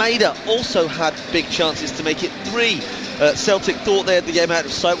 Tate Maida also had big chances to make it 3. Celtic thought they had the game out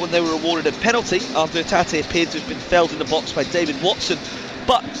of sight when they were awarded a penalty after Tate appeared to have been felled in the box by David Watson.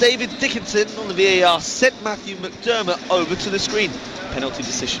 But David Dickinson on the VAR sent Matthew McDermott over to the screen. Penalty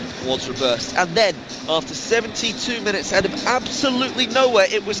decision was reversed. And then, after 72 minutes out of absolutely nowhere,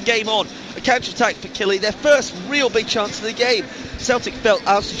 it was game on. A counter-attack for Killie, their first real big chance of the game. Celtic felt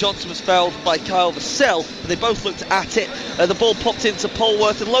Alistair Johnson was fouled by Kyle Vassell, but they both looked at it. The ball popped into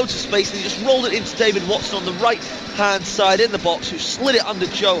Polworth in loads of space, and he just rolled it into David Watson on the right-hand side in the box, who slid it under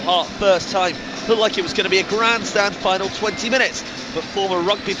Joe Hart first time. Looked like it was going to be a grandstand final 20 minutes, but former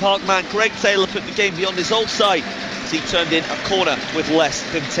Rugby Park man Greg Taylor put the game beyond his old side as he turned in a corner with less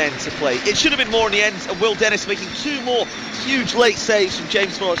than 10 to play. It should have been more in the end, and Will Dennis making 2 more huge late saves from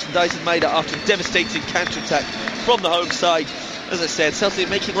James Morris and Dyson Maida after a devastating counter-attack from the home side. As I said, Celtic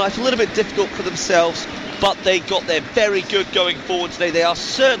making life a little bit difficult for themselves, but they got there very good going forward today. They are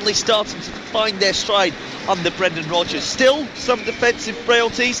certainly starting to find their stride under Brendan Rodgers. Still some defensive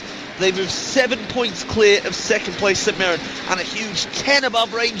frailties. They move 7 points clear of second place St Mirren and a huge 10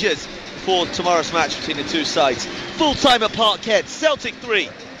 above Rangers for tomorrow's match between the two sides. Full time at Parkhead, Celtic 3,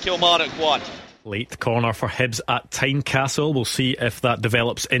 Kilmarnock 1. Late corner for Hibs at Tynecastle. We'll see if that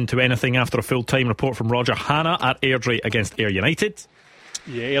develops into anything after a full-time report from Roger Hanna at Airdrie against Ayr United.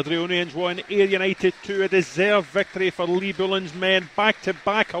 Yeah, Airdrieonians won, Ayr United 2, a deserved victory for Lee Bullen's men.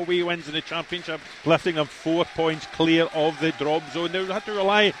 Back-to-back away wins in the Championship, lifting them 4 points clear of the drop zone. They had to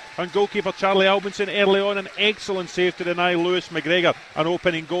rely on goalkeeper Charlie Albinson early on, an excellent save to deny Lewis McGregor an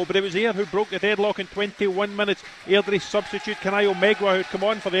opening goal. But it was Ayr who broke the deadlock in 21 minutes. Airdrie substitute Kanayo Megwa, who'd come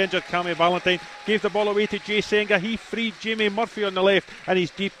on for the injured Cammy Valentine, gave the ball away to Jay Senga. He freed Jamie Murphy on the left, and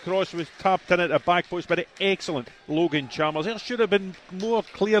his deep cross was tapped in at the back post by the excellent Logan Chalmers. There should have been more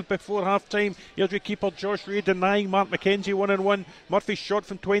cleared before half-time. Airdrie keeper Josh Ray denying Mark McKenzie 1-on-1. Murphy shot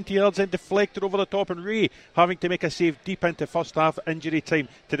from 20 yards and deflected over the top, and Ray having to make a save deep into first half injury time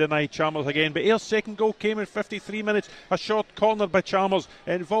to deny Chalmers again. But Ayer's second goal came in 53 minutes. A short corner by Chalmers.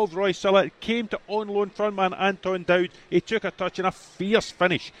 It involved Roy Silla. It came to on-loan frontman Anton Dowd. He took a touch and a fierce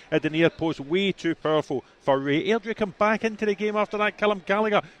finish at the near post. Way too powerful for Ray. Airdrie come back into the game after that. Callum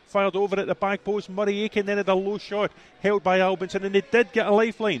Gallagher fired over at the back post. Murray Aiken then had a low shot held by Albinson, and they did get a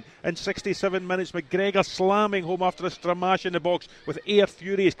lifeline in 67 minutes. McGregor slamming home after a stramash in the box, with Ayr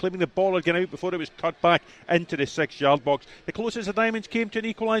furious, claiming the ball had gone out before it was cut back into the 6-yard box. The closest the Diamonds came to an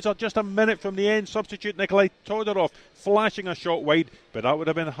equaliser just a minute from the end. Substitute Nikolai Todorov flashing a shot wide, but that would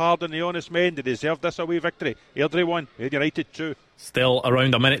have been hard on the honest men. They deserved this away victory. Airdrie 1, Ayr United 2. Still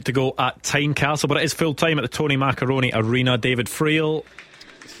around a minute to go at Tynecastle, but it is full time at the Tony Macaroni Arena. David Friel.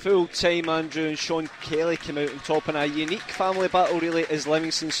 Full time, Andrew and Sean Kelly came out on top in a unique family battle really, as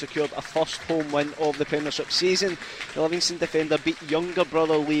Livingston secured a first home win of the Premiership season. The Livingston defender beat younger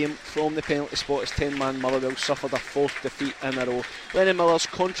brother Liam from the penalty spot as 10-man Motherwell suffered a fourth defeat in a row. Lennon Miller's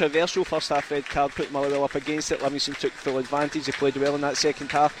controversial first half red card put Motherwell up against it. Livingston took full advantage. They played well in that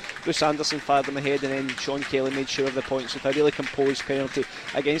second half. Bruce Anderson fired them ahead, and then Sean Kelly made sure of the points with a really composed penalty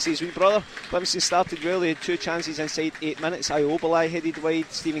against his wee brother. Livingston started well. They had 2 chances inside 8 minutes. Iobolai headed wide.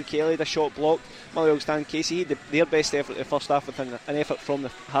 Stephen Kelly had a shot blocked. Motherwell's Dan Casey had their best effort in the first half with an effort from the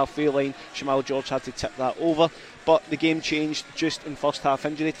halfway line. Shamal George had to tip that over, but the game changed just in first half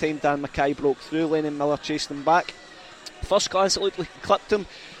injury time. Dan Mackay broke through. Lennon Miller chased him back. First glance it looked like he clipped him.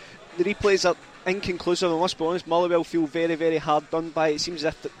 The replays are inconclusive, I must be honest. Motherwell feel very, very hard done by. It seems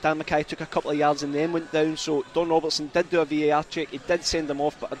as if Dan Mackay took a couple of yards and then went down, so Don Robertson did do a VAR check. He did send him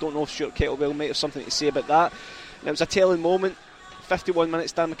off, but I don't know if Stuart Kettlewell might have something to say about that. And it was a telling moment. 51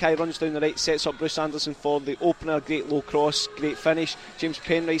 minutes, Dan Mackay runs down the right, sets up Bruce Anderson for the opener. Great low cross, great finish. James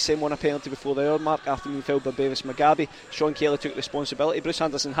Penrice then won a penalty before the hour mark after being fouled by Bevis Mugabe. Sean Kelly took responsibility. Bruce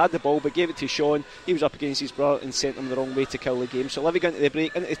Anderson had the ball but gave it to Sean. He was up against his brother and sent him the wrong way to kill the game. So Livy got into the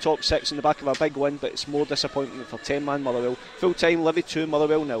break, into the top 6 in the back of a big win, but it's more disappointment for 10-man Motherwell. Full time, Livy 2,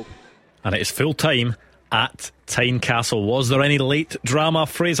 Motherwell 0. And it is full time at Tynecastle. Was there any late drama,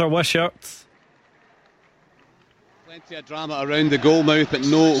 Fraser Wishart? Plenty of drama around the goal mouth, but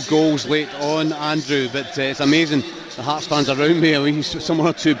no goals late on, Andrew. But it's amazing. The Hearts fans around me, I mean, some 1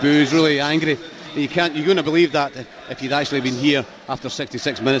 or 2 boos, really angry. You're going to believe that if you'd actually been here after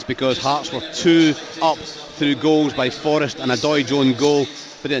 66 minutes because Hearts were 2 up through goals by Forrest and a Doidge own goal.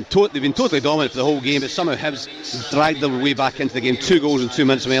 But then they've been totally dominant for the whole game, but somehow Hibs dragged their way back into the game. 2 goals in 2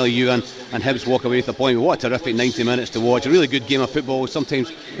 minutes from LEU, and Hibs walk away with a point. What a terrific 90 minutes to watch. A really good game of football.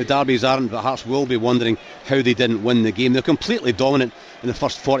 Sometimes the derbies aren't, but Hearts will be wondering how they didn't win the game. They're completely dominant in the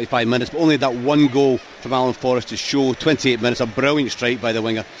first 45 minutes, but only that one goal from Alan Forrest to show. 28 minutes, a brilliant strike by the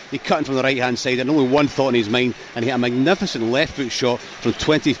winger. He cut in from the right hand side and only one thought in his mind, and he had a magnificent left foot shot from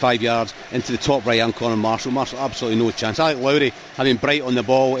 25 yards into the top right hand corner. Marshall absolutely no chance. Alec Lowry having bright on the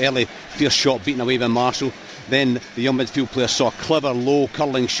ball early, fierce shot beaten away by Marshall. Then the young midfield player saw a clever low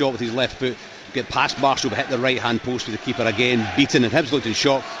curling shot with his left foot get past Marshall but hit the right hand post with the keeper again beaten, and Hibs looked in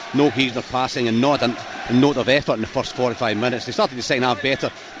shock. No Keysner passing and not a note of effort in the first 45 minutes. They started the second half better,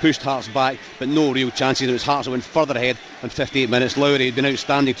 pushed Hearts back, but no real chances. It was Hearts that went further ahead in 58 minutes. Lowry had been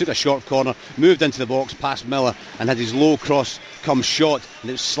outstanding, took a short corner, moved into the box past Miller and had his low cross come shot, and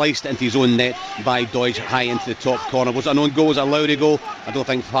it was sliced into his own net by Doidge high into the top corner. Was it an own goal? Was it a Lowry goal? I don't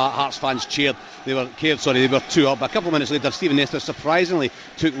think Hearts fans cheered. They were 2 up. A couple of minutes later, Stephen Nesbitt surprisingly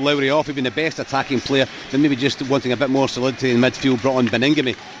took Lowry off. He'd been the best attacking player, but maybe just wanting a bit more solidity in midfield, brought on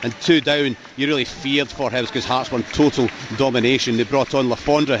Beningame. And 2 down, you really feared for Hibs because Hearts were in total domination. They brought on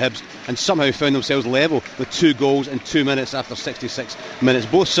Lafondra Hibs and somehow found themselves level with 2 goals in 2 minutes after 66 minutes.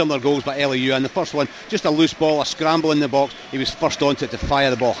 Both similar goals by LEU, and the first one just a loose ball, a scramble in the box. He was first onto it to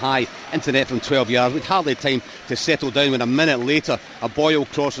fire the ball high into the net from 12 yards. We'd hardly time to settle down when a minute later a Boyle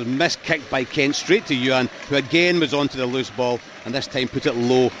cross was miskicked by Kent straight to Yuan, who again was onto the loose ball and this time put it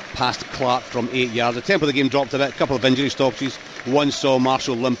low past Clark from 8 yards. The tempo of the game dropped a bit, a couple of injury stoppages. One saw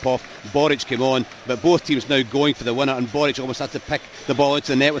Marshall limp off, Boric came on, but both teams now going for the winner, and Boric almost had to pick the ball out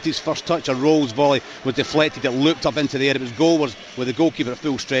to the net with his first touch. A Rolls volley was deflected, it looped up into the air. It was goalwards with the goalkeeper at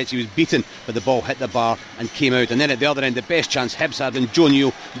full stretch. He was beaten, but the ball hit the bar and came out. And then at the other end, the best chance Hibs had when Joe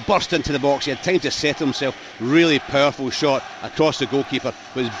Newell burst into the box. He had time to settle himself. Really powerful shot across the goalkeeper,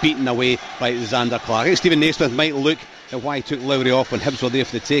 was beaten away by Xander Clark. I think Stephen Naismith might look at why he took Lowry off when Hibs were there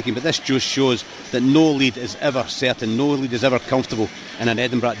for the taking, but this just shows that no lead is ever certain, no lead is ever comfortable in an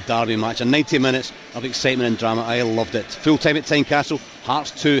Edinburgh derby match. And 90 minutes of excitement and drama, I loved it. Full time at Tynecastle,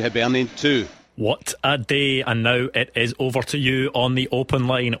 Hearts 2, Hibernian 2. What a day. And now it is over to you on the open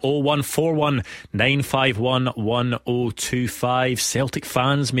line. 0141 951 1025. Celtic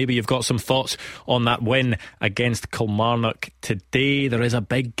fans, maybe you've got some thoughts on that win against Kilmarnock today. There is a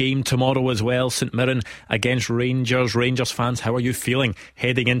big game tomorrow as well, St Mirren against Rangers. Rangers fans, how are you feeling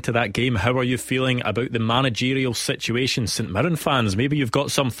heading into that game? How are you feeling about the managerial situation? St Mirren fans, maybe you've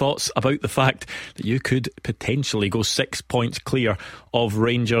got some thoughts about the fact that you could potentially go 6 points clear of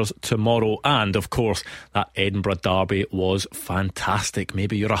Rangers tomorrow. And of course, that Edinburgh derby was fantastic.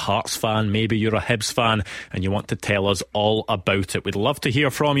 Maybe you're a Hearts fan, maybe you're a Hibs fan, and you want to tell us all about it. We'd love to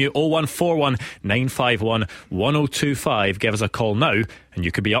hear from you. 0141 951 1025. Give us a call now and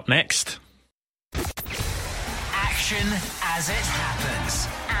you could be up next. Action as it happens,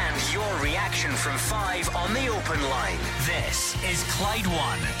 and your reaction from 5 on the open line. This is Clyde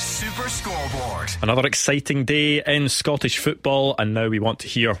One Super Scoreboard. Another exciting day in Scottish football, and now we want to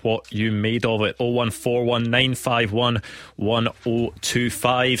hear what you made of it. 0141 951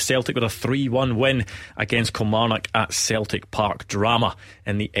 1025. Celtic with a 3-1 win against Kilmarnock at Celtic Park. Drama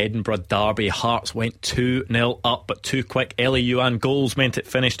in the Edinburgh derby. Hearts went 2-0 up, but too quick LEU goals meant it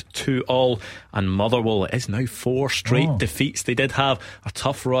finished 2-2, and Motherwell is now 4 straight defeats. They did have a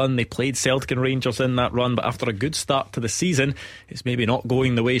tough run. They played Celtic and Rangers in that run, but after a good start to the season, it's maybe not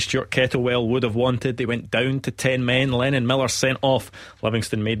going the way Stuart Kettlewell would have wanted. They went down to 10 men. Lennon Miller sent off.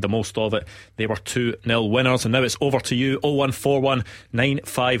 Livingston made the most of it. They were 2-0 winners, and now it's over to you. 0141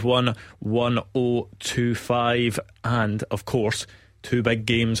 951 1025. And of course, 2 big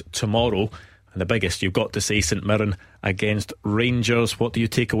games tomorrow, and the biggest, you've got to say, St Mirren against Rangers. What do you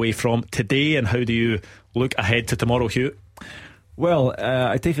take away from today, and how do you look ahead to tomorrow, Hugh? Well,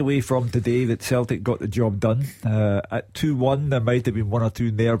 I take away from today that Celtic got the job done. At 2-1, there might have been 1 or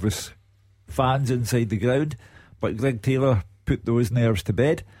 2 nervous fans inside the ground, but Greg Taylor put those nerves to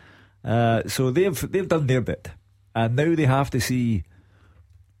bed. So they've done their bit, and now they have to see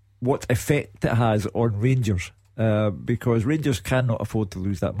what effect it has on Rangers, because Rangers cannot afford to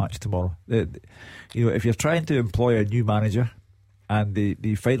lose that match tomorrow. If you're trying to employ a new manager and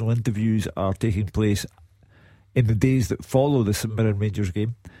the final interviews are taking place in the days that follow the St Mirren Rangers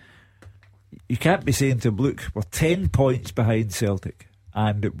game, you can't be saying to them, look, we're 10 points behind Celtic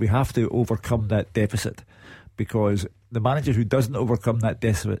and we have to overcome that deficit, because the manager who doesn't overcome that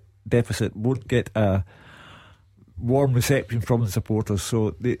deficit won't get warm reception from the supporters,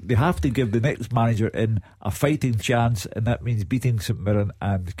 so they have to give the next manager in a fighting chance, and that means beating St Mirren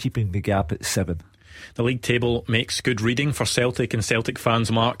and keeping the gap at 7. The league table makes good reading for Celtic and Celtic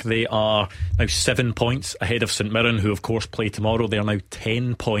fans, Mark. They are now 7 points ahead of St Mirren, who of course play tomorrow. They are now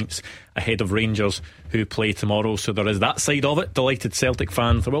 10 points ahead of Rangers, who play tomorrow. So there is that side of it. Delighted Celtic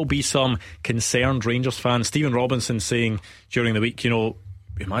fans. There will be some concerned Rangers fans. Stephen Robinson saying during the week,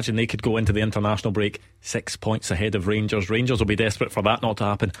 imagine they could go into the international break 6 points ahead of Rangers. Rangers will be desperate for that not to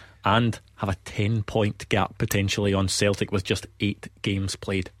happen and have a 10-point gap potentially on Celtic with just 8 games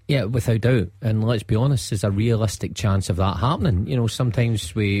played. Yeah, without doubt. And let's be honest, there's a realistic chance of that happening.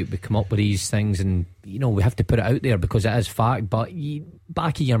 Sometimes we come up with these things and we have to put it out there because it is fact, but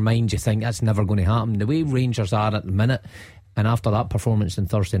back of your mind you think that's never going to happen. The way Rangers are at the minute, and after that performance on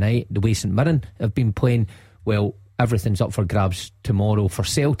Thursday night, the way St Mirren have been playing, well, everything's up for grabs tomorrow for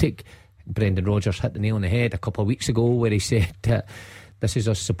Celtic. Brendan Rodgers hit the nail on the head a couple of weeks ago where he said that this is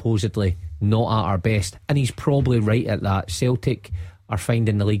us supposedly not at our best, and he's probably right at that. Celtic are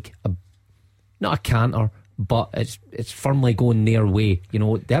finding the league not a canter, but it's firmly going their way.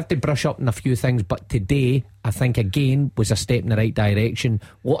 They have to brush up on a few things, but today I think again was a step in the right direction.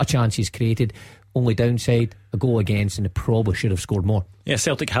 What a chance he's created. Only downside, a goal against, and they probably should have scored more. Yeah,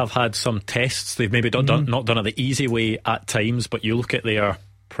 Celtic have had some tests. They've maybe not done it the easy way at times, but you look at their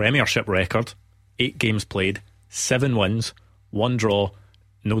Premiership record: 8 games played, 7 wins, 1 draw,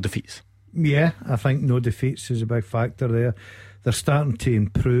 no defeats. Yeah, I think no defeats is a big factor there. They're starting to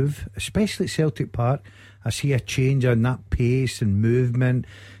improve, especially at Celtic Park. I see a change in that pace and movement.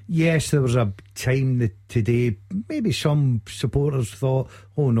 Yes, there was a time that today maybe some supporters thought,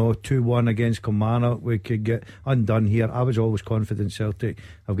 oh no, 2-1 against Kilmarnock, we could get undone here. I was always confident Celtic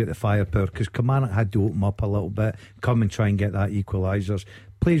have got the firepower, because Kilmarnock had to open up a little bit, come and try and get that equalisers.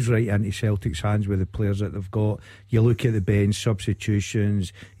 Plays right into Celtic's hands with the players that they've got. You look at the bench,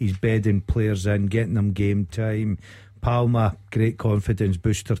 substitutions, he's bedding players in, getting them game time. Palma, great confidence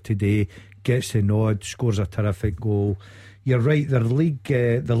booster today, gets the nod, scores a terrific goal. You're right, the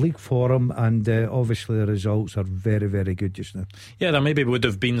league form and obviously the results are very, very good just now. Yeah, there maybe would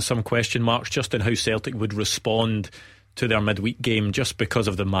have been some question marks just in how Celtic would respond to their midweek game, just because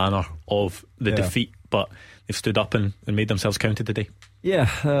of the manner of the defeat, but they've stood up and made themselves counted today. Yeah,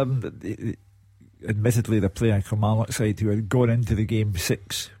 admittedly they're playing a Kilmarnock side who had gone into the game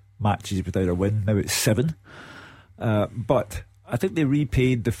 6 matches without a win. Now it's 7, but I think they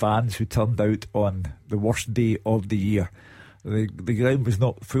repaid the fans who turned out on the worst day of the year. The ground was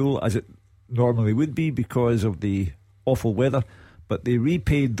not full as it normally would be because of the awful weather, but they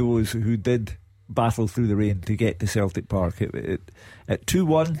repaid those who did battle through the rain to get to Celtic Park. At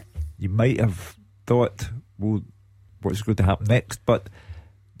 2-1 you might have thought, well, what's going to happen next? But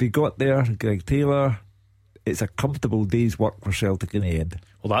they got there. Greg Taylor, it's a comfortable day's work for Celtic in the end.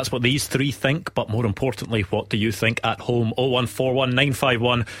 Well, that's what these three think, but more importantly, what do you think at home? 0141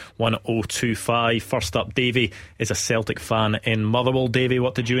 951 1025. First up, Davey is a Celtic fan in Motherwell. Davey,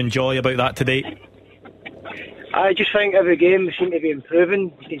 what did you enjoy about that today? I just think every game we seem to be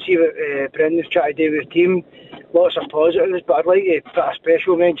improving. You can see what Brendan's trying to do with the team. Lots of positives, but I'd like to put a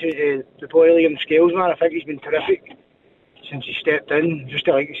special mention to the boy Liam Scales, man. I think he's been terrific since he stepped in. Just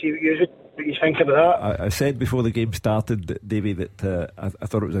to like to see what you think about that. I said before the game started, Davey, that I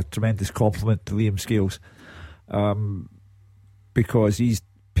thought it was a tremendous compliment to Liam Scales, because he's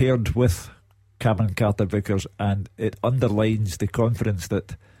paired with Cameron Carter-Vickers, and it underlines the confidence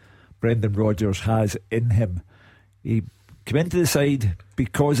that Brendan Rodgers has in him. He came into the side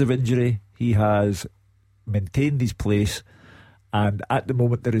because of injury. He has maintained his place, and at the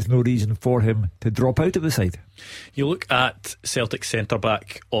moment there is no reason for him to drop out of the side. You look at Celtic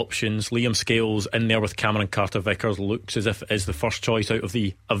centre-back options. Liam Scales in there with Cameron Carter-Vickers looks as if it is the first choice out of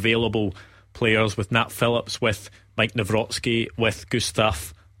the available players, with Nat Phillips, with Mike Nawrocki, with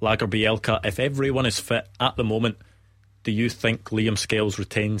Gustav Lagerbielke. If everyone is fit at the moment, do you think Liam Scales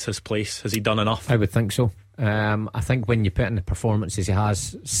retains his place? Has he done enough? I would think so. I think when you put in the performances he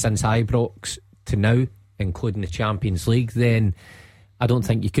has since Ibrox to now, including the Champions League, then I don't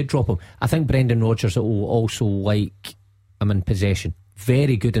think you could drop him. I think Brendan Rodgers will also like him in possession.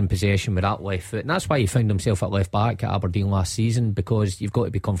 Very good in possession with that left foot, and that's why he found himself at left back at Aberdeen last season, because you've got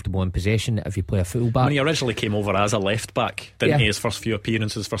to be comfortable in possession if you play a full back. When he originally came over as a left back, didn't he? His first few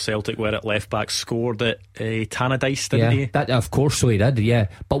appearances for Celtic were at left back, scored at Tannadice, didn't he? That, of course, so he did, yeah.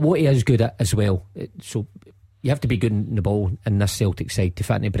 But what he is good at as well, so you have to be good in the ball in this Celtic side to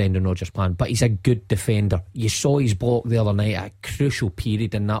fit into Brendan Rodgers' plan, but he's a good defender. You saw his block the other night at a crucial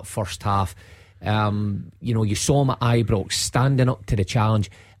period in that first half. You saw him at Ibrox standing up to the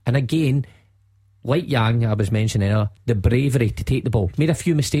challenge, and again like Yang, I was mentioning earlier, the bravery to take the ball. Made a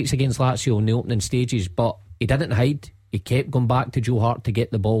few mistakes against Lazio in the opening stages, but he didn't hide. He kept going back to Joe Hart to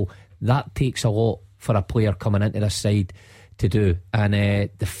get the ball. That takes a lot for a player coming into this side to do, and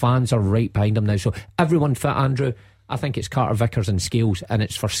the fans are right behind him now. So everyone fit, Andrew. I think it's Carter Vickers and Scales, and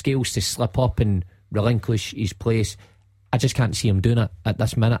it's for Scales to slip up and relinquish his place. I just can't see him doing it at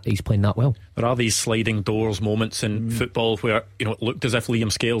this minute. He's playing that well. There are these sliding doors moments in football where, you know, it looked as if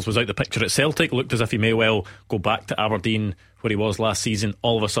Liam Scales was out the picture at Celtic, looked as if he may well go back to Aberdeen where he was last season.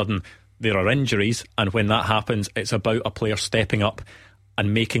 All of a sudden there are injuries, and when that happens, it's about a player stepping up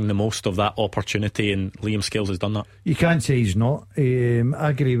and making the most of that opportunity, and Liam Scales has done that. You can't say he's not. I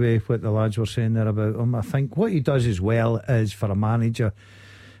agree with what the lads were saying there about him. I think what he does as well is, for a manager,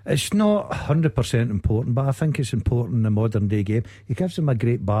 it's not 100% important, but I think it's important in the modern day game. He gives him a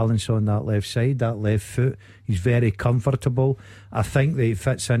great balance on that left side, that left foot. He's very comfortable. I think that he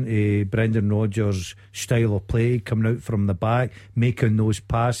fits into Brendan Rodgers' style of play, coming out from the back, making those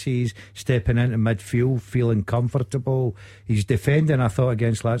passes, stepping into midfield, feeling comfortable. He's defending, I thought,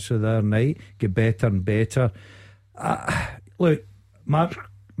 against Lazio the other night, get better and better. Look,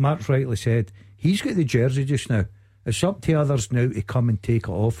 Mark's rightly said, he's got the jersey just now. It's up to others now to come and take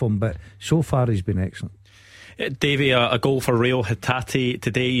it off him, but so far he's been excellent. Davey, a goal for Rio Hatate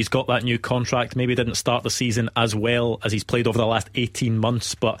today. He's got that new contract. Maybe didn't start the season as well as he's played over the last 18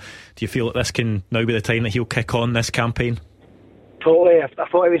 months, but do you feel that this can now be the time that he'll kick on this campaign? Totally. I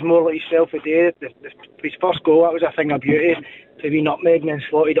thought he was more like himself today. His first goal, that was a thing of beauty, to be nutmegged and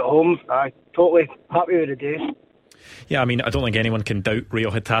slotted at home. I'm totally happy with the day. Yeah, I mean, I don't think anyone can doubt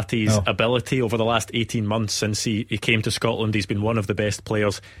Rio Hatate's ability over the last 18 months since he came to Scotland. He's been one of the best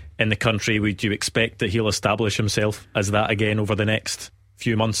players in the country. Would you expect that he'll establish himself as that again over the next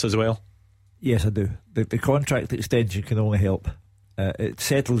few months as well? Yes, I do. The contract extension can only help. It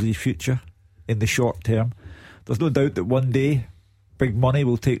settles his future in the short term. There's no doubt that one day big money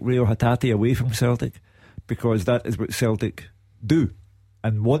will take Rio Hatate away from Celtic, because that is what Celtic do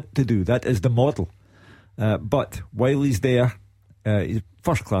and want to do. That is the model. But while he's there, he's a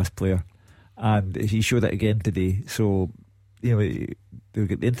first class player, and he showed it again today. So, you know, they'll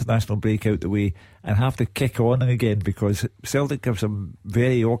get the international break out the way and have to kick on again, because Celtic have some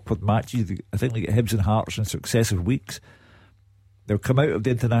very awkward matches. I think they get Hibs and Hearts in successive weeks. They'll come out of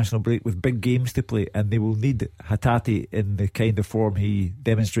the international break with big games to play, and they will need Hatate in the kind of form he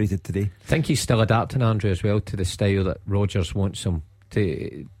demonstrated today. I think he's still adapting, Andrew, as well, to the style that Rodgers wants him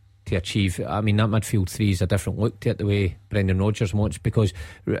to achieve. I mean, that midfield three is a different look to it, the way Brendan Rodgers wants, because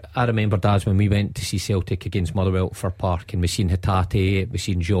I remember, Daz, when we went to see Celtic against Motherwell at Fir Park, and we seen Hatate, we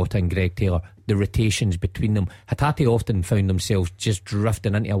seen Jota and Greg Taylor, the rotations between them. Hatate often found themselves just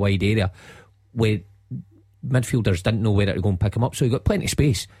drifting into a wide area where midfielders didn't know whether to go and pick him up, so he got plenty of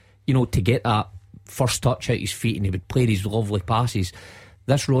space, you know, to get that first touch out his feet, and he would play these lovely passes.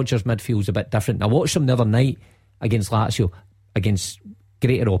 This Rodgers midfield's a bit different. I watched him the other night against Lazio, against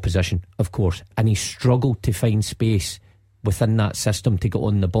greater opposition, of course, and he struggled to find space within that system to get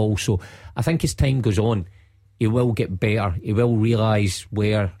on the ball. So I think as time goes on, he will get better. He will realise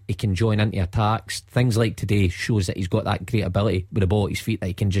where he can join into attacks. Things like today shows that he's got that great ability with the ball at his feet, that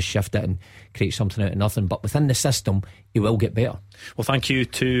he can just shift it and create something out of nothing. But within the system, he will get better. Well, thank you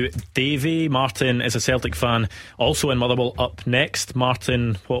to Davey. Martin is a Celtic fan, also in Motherwell, up next.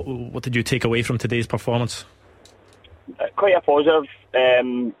 Martin, what did you take away from today's performance? Quite a positive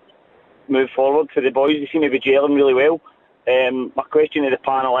move forward for the boys. They seem to be gelling really well. My question to the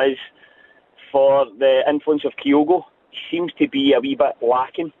panel is, for the influence of Kyogo, he seems to be a wee bit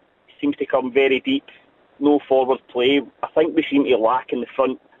lacking. He seems to come very deep, no forward play. I think we seem to lack in the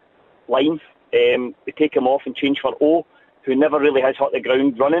front line. They take him off and change for O, who never really has hit the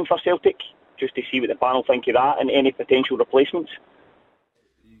ground running for Celtic, just to see what the panel think of that and any potential replacements.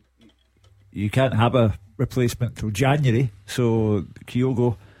 You can't have a replacement till January, so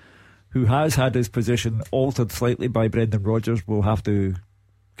Kyogo, who has had his position altered slightly by Brendan Rodgers, will have to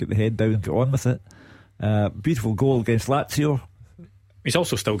get the head down and get on with it. Beautiful goal against Lazio. He's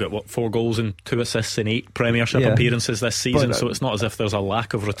also still got 4 goals and 2 assists in 8 Premiership appearances this season, so it's not as if there's a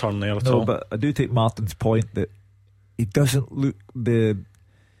lack of return there at all. No, but I do take Martin's point that he doesn't look the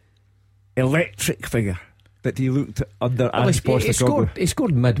electric figure that he looked under Ange Postecoglou. He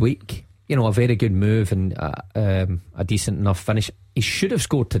scored midweek, you know, a very good move and a decent enough finish. He should have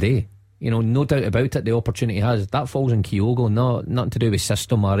scored today, you know, no doubt about it. The opportunity he has, that falls on Kyogo, nothing to do with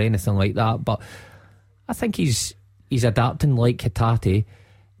system or anything like that. But I think he's adapting like Hatate.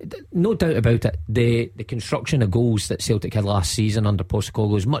 No doubt about it. The construction of goals that Celtic had last season under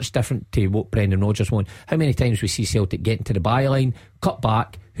Postecoglou is much different to what Brendan Rodgers wants. How many times we see Celtic getting to the byline, cut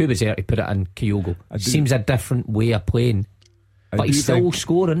back, who was there to put it in? Kyogo. Seems a different way of playing, but he's still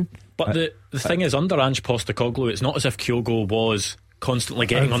scoring. But the thing is, under Ange Postecoglou, it's not as if Kyogo was constantly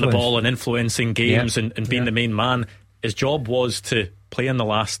getting on the ball and influencing games and being the main man. His job was to play in the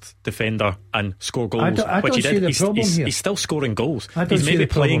last defender and score goals, which he did. He's still scoring goals. He's maybe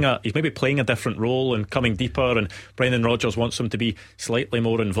playing a different role and coming deeper, and Brendan Rodgers wants him to be slightly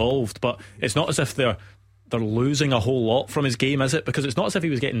more involved, but it's not as if they're losing a whole lot from his game, is it? Because it's not as if he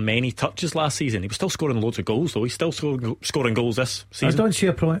was getting many touches last season. He was still scoring loads of goals, though. He's still scoring goals this season. I don't see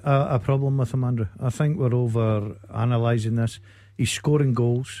a problem with him, Andrew. I think we're over analysing this. He's scoring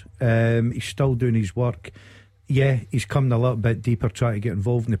goals. He's still doing his work. Yeah, he's coming a little bit deeper, trying to get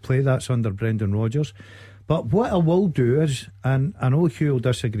involved in the play. That's under Brendan Rodgers. But what I will do is, and I know Hugh will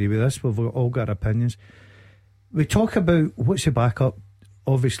disagree with this, we've all got opinions. We talk about what's the backup.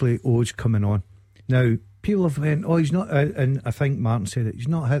 Obviously, O's coming on. Now, people have went, he's not, and I think Martin said it, he's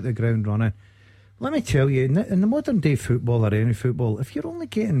not hit the ground running. Let me tell you, in the modern day football or any football, if you're only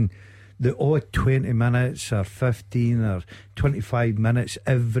getting the odd 20 minutes or 15 or 25 minutes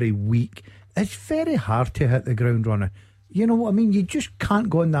every week, it's very hard to hit the ground running. You know what I mean? You just can't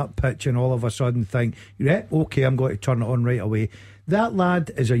go on that pitch and all of a sudden think, yeah, okay, I'm going to turn it on right away. That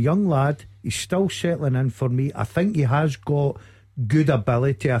lad is a young lad. He's still settling in for me. I think he has got good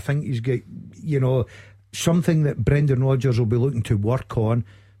ability. I think he's got, something that Brendan Rodgers will be looking to work on.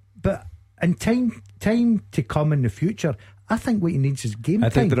 But in time to come in the future, I think what he needs is game time. I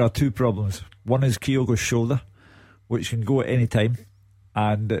think there are two problems. One is Kyogo's shoulder, which can go at any time,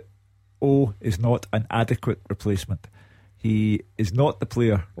 and O is not an adequate replacement. He is not the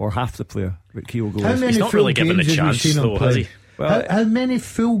player, or half the player, that Kyogo is. He's not really given the chance, though, has he? Well, how many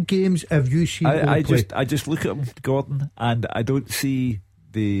full games have you seen him play? I just look at him, Gordon, and I don't see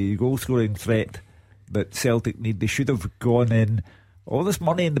the goal scoring threat that Celtic need. They should have gone in. All this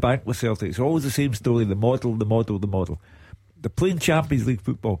money in the bank with Celtic, it's always the same story. The model. They're playing Champions League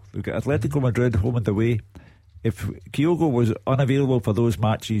football. They've got Atletico Madrid home and away. If Kyogo was unavailable for those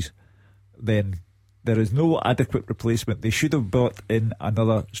matches, then there is no adequate replacement. They should have brought in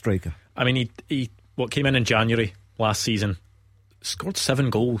another striker. I mean, he came in January last season, scored 7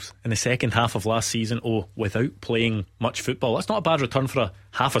 goals in the second half of last season, without playing much football. That's not a bad return for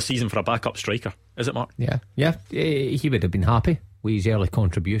half a season for a backup striker, is it, Mark? Yeah, he would have been happy with his early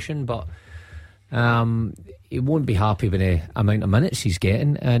contribution, but he won't be happy with the amount of minutes he's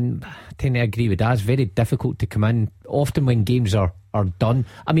getting. And I tend to agree with that. It's very difficult to come in often when games are done.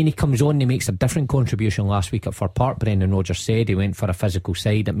 I mean, he comes on and he makes a different contribution. Last week at Fir Park, Brendan Rodgers said he went for a physical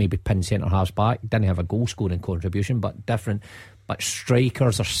side that maybe pinned centre halves back. Didn't have a goal scoring contribution, but different. But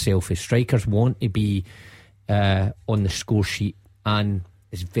strikers are selfish. Strikers want to be on the score sheet, and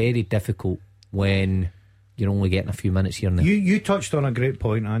it's very difficult when you're only getting a few minutes here and there. You touched on a great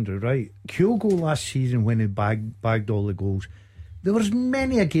point, Andrew, right? Kyogo last season, when he bagged all the goals, there was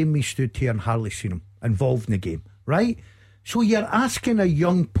many a game we stood here and hardly seen him involved in the game, right? So you're asking a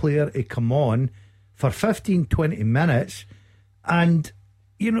young player to come on for 15-20 minutes and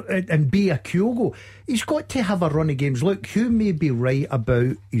and be a Kyogo. He's got to have a run of games. Look, Hugh may be right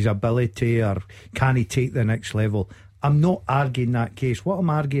about his ability, or can he take the next level. I'm not arguing that case. What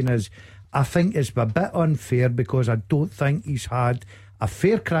I'm arguing is, I think it's a bit unfair, because I don't think he's had a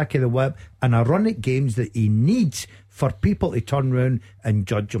fair crack of the whip and a run at games that he needs for people to turn round and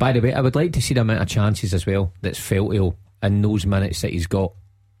judge him. By the way, I would like to see the amount of chances as well that's felt in those minutes that he's got.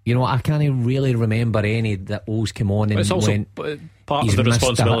 I can't really remember any that O's come on and it's also went. Part of the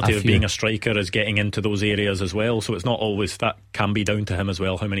responsibility of being a striker is getting into those areas as well, so it's not always, that can be down to him as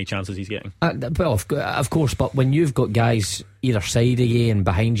well, how many chances he's getting. Well, of course, but when you've got guys either side of you and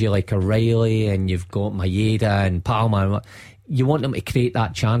behind you like O'Reilly, and you've got Maeda and Palmer, you want them to create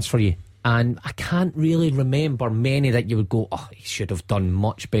that chance for you. And I can't really remember many that you would go, he should have done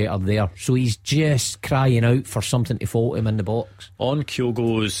much better there. So he's just crying out for something to fault him in the box. On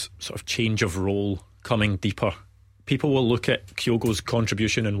Kyogo's sort of change of role, coming deeper, people will look at Kyogo's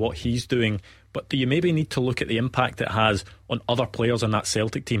contribution and what he's doing, but do you maybe need to look at the impact it has on other players in that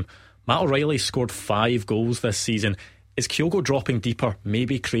Celtic team? Matt O'Reilly scored 5 goals this season. Is Kyogo dropping deeper,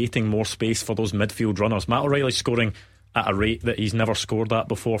 maybe creating more space for those midfield runners? Matt O'Reilly's scoring at a rate that he's never scored at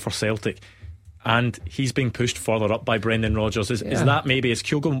before for Celtic, and he's being pushed further up by Brendan Rodgers. Is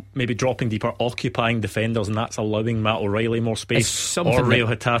Kyogo maybe dropping deeper, occupying defenders, and that's allowing Matt O'Reilly more space, or Rio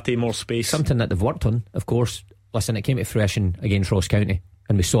Hatate more space? Something that they've worked on, of course. Listen, it came to fruition against Ross County,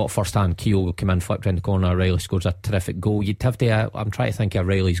 and we saw it first hand. Kyogo came in, flicked round the corner, O'Reilly scores a terrific goal. You'd have to I'm trying to think of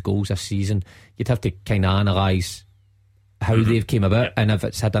O'Reilly's goals this season. You'd have to kind of analyse how they've came about and if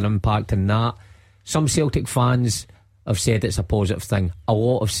it's had an impact in that. Some Celtic fans have said it's a positive thing. A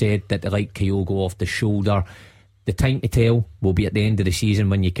lot have said that they like Kyogo off the shoulder. The time to tell will be at the end of the season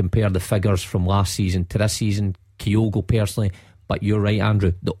when you compare the figures from last season to this season. Kyogo personally, but you're right,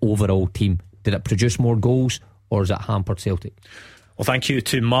 Andrew, the overall team, did it produce more goals or is it hampered Celtic? Well, thank you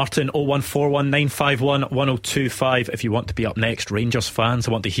to Martin. 01419511025. If you want to be up next, Rangers fans,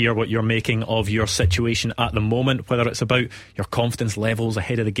 I want to hear what you're making of your situation at the moment, whether it's about your confidence levels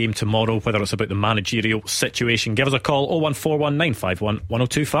ahead of the game tomorrow, whether it's about the managerial situation. Give us a call.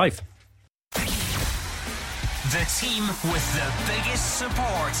 01419511025. The team with the biggest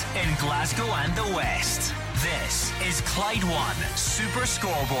support in Glasgow and the West. This is Clyde One Super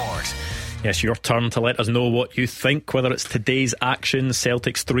Scoreboard. Yes, your turn to let us know what you think, whether it's today's action,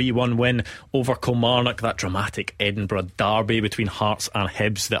 Celtic's 3-1 win over Kilmarnock, that dramatic Edinburgh derby between Hearts and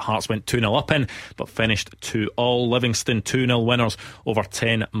Hibs that Hearts went 2-0 up in but finished 2-2. Livingston 2-0 winners over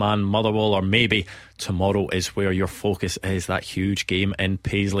 10-man Motherwell, or maybe tomorrow is where your focus is, that huge game in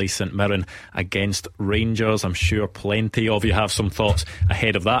Paisley, St Mirren against Rangers. I'm sure plenty of you have some thoughts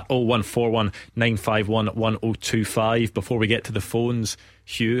ahead of that. 01419511025. Before we get to the phones,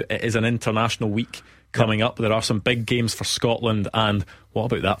 Hugh, it is an international week coming up. There are some big games for Scotland, and what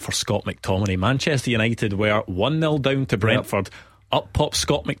about that for Scott McTominay? Manchester United were 1-0 down to Brentford. Up pops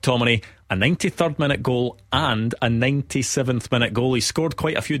Scott McTominay, a 93rd minute goal and a 97th minute goal. He scored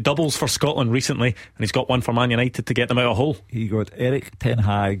quite a few doubles for Scotland recently, and he's got one for Man United to get them out of hole. He got Eric Ten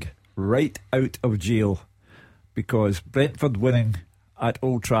Hag right out of jail, because Brentford winning at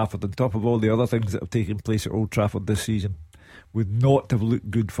Old Trafford, on top of all the other things that have taken place at Old Trafford this season, would not have looked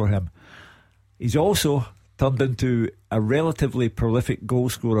good for him. He's also turned into a relatively prolific goal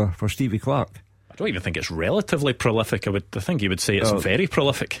scorer for Stevie Clark. I don't even think it's relatively prolific. I think you would say it's very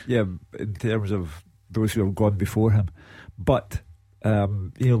prolific. Yeah, in terms of those who have gone before him. But we're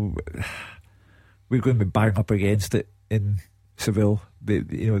going to be bang up against it in Seville.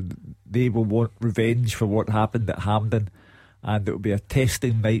 They will want revenge for what happened at Hampden, and it will be a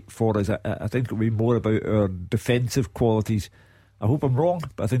testing night for us. I think it will be more about our defensive qualities. I hope I'm wrong,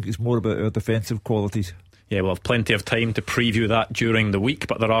 but I think it's more about our defensive qualities. Yeah, we'll have plenty of time to preview that during the week,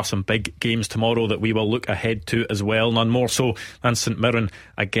 but there are some big games tomorrow that we will look ahead to as well. None more so than St Mirren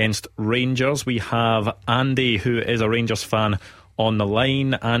against Rangers. We have Andy, who is a Rangers fan, on the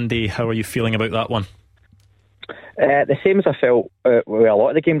line. Andy, how are you feeling about that one? The same as I felt with a lot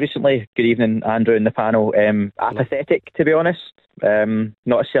of the game recently. Good evening, Andrew and the panel. Apathetic, to be honest.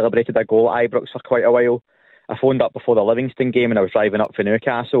 Not celebrated a goal at Ibrox for quite a while. I phoned up before the Livingston game and I was driving up for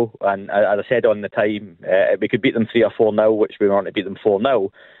Newcastle, and as I said on the time, we could beat them 3 or 4-0, which we weren't to beat them 4-0.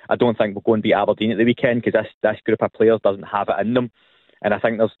 I don't think we'll go and beat Aberdeen at the weekend, because this group of players doesn't have it in them. And I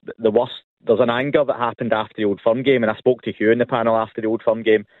think there's an anger that happened after the Old Firm game, and I spoke to Hugh in the panel after the Old Firm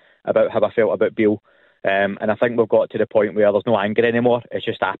game about how I felt about Beale. And I think we've got to the point where there's no anger anymore, it's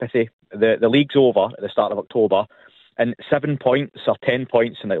just apathy. The league's over at the start of October, and 7 points or 10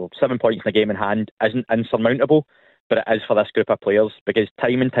 points, and 7 points in a game in hand isn't insurmountable, but it is for this group of players, because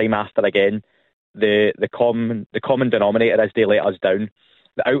time and time after again, the common denominator is they let us down.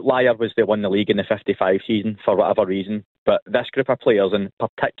 The outlier was they won the league in the 55 season for whatever reason, but this group of players in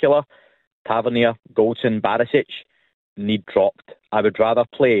particular, Tavernier, Goldson, Barisic, need dropped. I would rather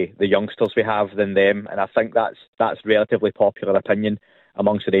play the youngsters we have than them, and I think that's relatively popular opinion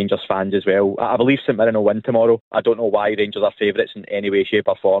amongst the Rangers fans as well. I believe St Mirren will win tomorrow. I don't know why Rangers are favourites in any way, shape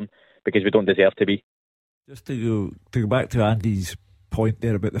or form, because we don't deserve to be. Just to go back to Andy's point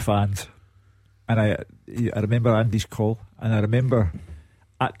there about the fans, and I remember Andy's call, and I remember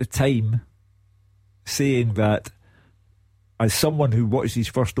at the time saying that as someone who watched his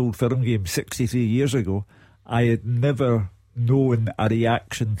first Old Firm game 63 years ago, I had never known a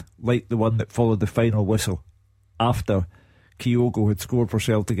reaction like the one that followed the final whistle after Kyogo had scored for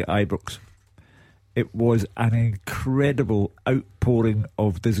Celtic at Ibrox. It was an incredible outpouring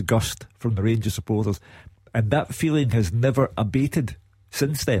of disgust from the Rangers supporters, and that feeling has never abated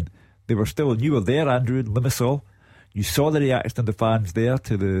since then. They were still, and you were there, Andrew, in Limassol. You saw the reaction of the fans there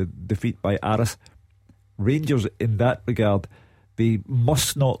to the defeat by Aris. Rangers, in that regard, they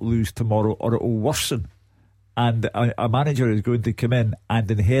must not lose tomorrow or it will worsen, and a manager is going to come in and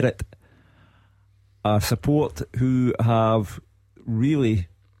inherit a support who have really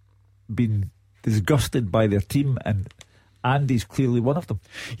been disgusted by their team, and Andy's clearly one of them.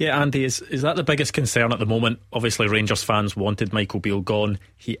 Yeah, Andy, is that the biggest concern at the moment? Obviously Rangers fans wanted Michael Beale gone.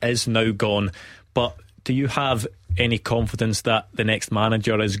 He is now gone, but do you have any confidence that the next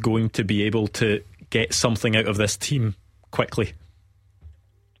manager is going to be able to get something out of this team quickly?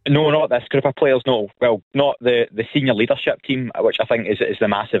 No, not this group of players, no. Well, not the senior leadership team, which I think is the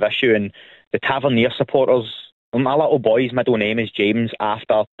massive issue. And the Tavernier supporters, My little boy's middle name is James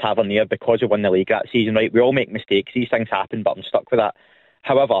after Tavernier because we won the league that season, right? We all make mistakes, these things happen, but I'm stuck with that.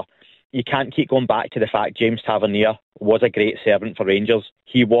 However, you can't keep going back to the fact James Tavernier was a great servant for Rangers.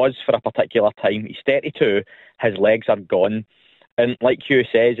 He was for a particular time. He's 32, his legs are gone. And like Hugh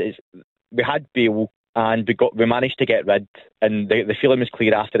says, we had Bale and we managed to get rid, and the feeling was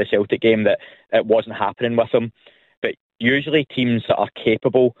clear after the Celtic game that it wasn't happening with him. But usually teams that are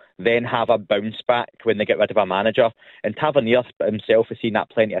capable then have a bounce back when they get rid of a manager. And Tavernier himself has seen that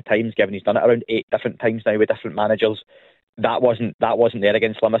plenty of times, given he's done it around 8 different times now with different managers. That wasn't there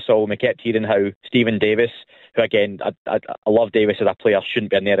against Limassol. We kept hearing how Stephen Davis, who again, I love Davis as a player,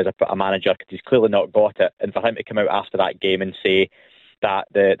 shouldn't be in there as a manager because he's clearly not got it. And for him to come out after that game and say that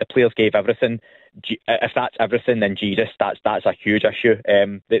the players gave everything, if that's everything, then Jesus, that's a huge issue.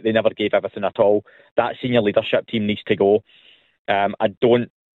 They never gave everything at all. That senior leadership team needs to go.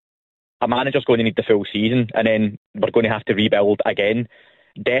 A manager's going to need the full season, and then we're going to have to rebuild again.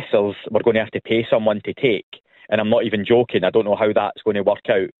 Dessers, we're going to have to pay someone to take. And I'm not even joking. I don't know how that's going to work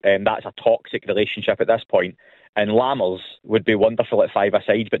out. That's a toxic relationship at this point. And Lammers would be wonderful at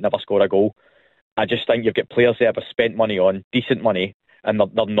 5-a-side but never score a goal. I just think you've got players there have spent money on, decent money, and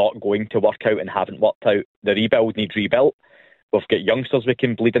they're not going to work out and haven't worked out. The rebuild needs rebuilt. We've got youngsters we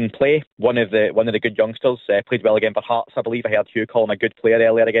can bleed and play. One of the good youngsters played well again for Hearts, I believe. I heard Hugh call him a good player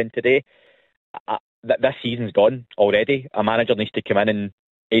earlier again today. This season's gone already. A manager needs to come in and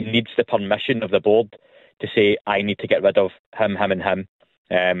it needs the permission of the board to say, I need to get rid of him, and him.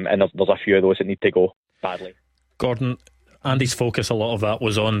 And there's a few of those that need to go badly. Gordon, Andy's focus, a lot of that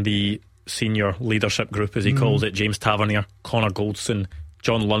was on the senior leadership group, as he calls it. James Tavernier, Connor Goldson,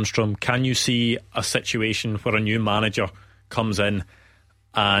 John Lundstrom. Can you see a situation where a new manager comes in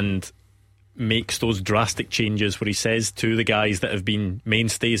and makes those drastic changes where he says to the guys that have been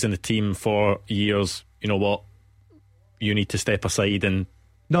mainstays in the team for years, you know what, you need to step aside and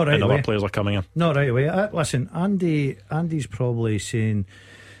not right other away. Players are coming in? Not right away. Listen, Andy's probably saying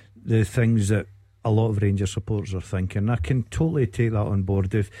the things that a lot of Rangers supporters are thinking. I can totally take that on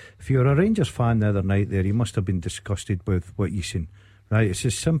board. If you're a Rangers fan the other night there, you must have been disgusted with what you've seen. Right, it's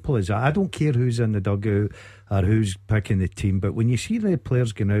as simple as that. I don't care who's in the dugout or who's picking the team, but when you see the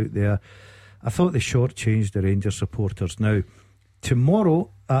players going out there, I thought they shortchanged the Rangers supporters. Now, tomorrow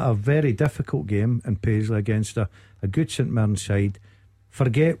at a very difficult game in Paisley against a good St Mirren side,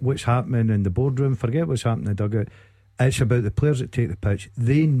 forget what's happening in the boardroom, forget what's happening in the dugout. It's about the players that take the pitch.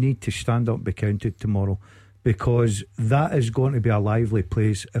 They need to stand up and be counted tomorrow, because that is going to be a lively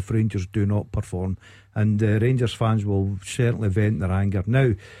place if Rangers do not perform, and Rangers fans will certainly vent their anger.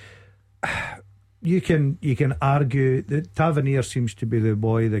 Now, you can argue that Tavernier seems to be the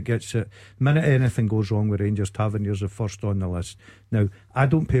boy that gets it. The minute anything goes wrong with Rangers, Tavernier's the first on the list. Now, I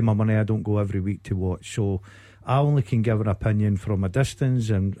don't pay my money, I don't go every week to watch, so I only can give an opinion from a distance,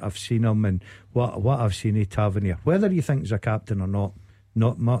 and I've seen him and what I've seen of Tavernier. Whether you think he's a captain or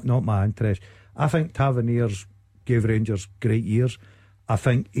not my interest. I think Tavernier's gave Rangers great years. I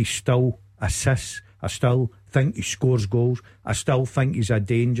think he still assists. I still think he scores goals. I still think he's a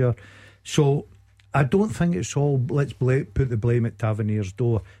danger. So I don't think it's all let's put the blame at Tavernier's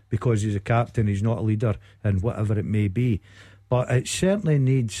door because he's a captain, he's not a leader, and whatever it may be. But it certainly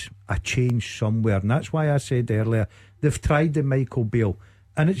needs a change somewhere, and that's why I said earlier they've tried the Michael Beale,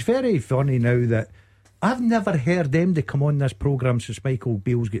 and it's very funny now that I've never heard them to come on this programme since Michael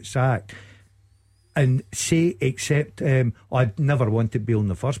Beale's get sacked and say, except I'd never wanted Beale in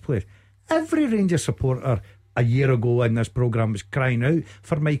the first place. Every Rangers supporter a year ago in this programme was crying out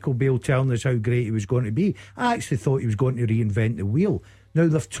for Michael Beale, telling us how great he was going to be. I actually thought he was going to reinvent the wheel. Now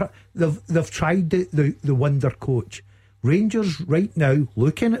they've tried the wonder coach. Rangers right now,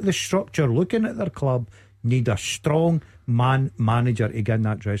 looking at the structure, looking at their club, need a strong manager to get in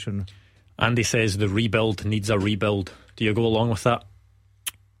that dressing room. Andy says the rebuild needs a rebuild. Do you go along with that?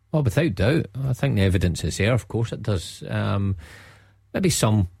 Oh, without doubt. I think the evidence is there. Of course it does. Maybe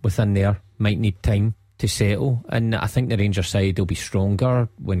some within there might need time to settle, and I think the Rangers side will be stronger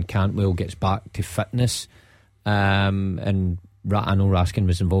when Cantwell gets back to fitness. And I know Raskin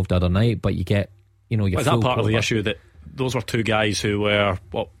was involved the other night, but you get, your is that part of the issue that those were two guys who were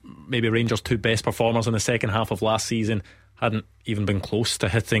maybe Rangers' two best performers in the second half of last season, hadn't even been close to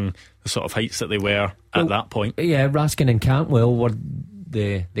hitting the sort of heights that they were at that point? Yeah, Raskin and Cantwell were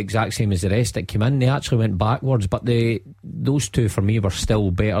the exact same as the rest that came in. They actually went backwards, but those two for me were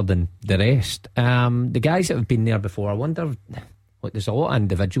still better than the rest. The guys that have been there before, I wonder, there's a lot of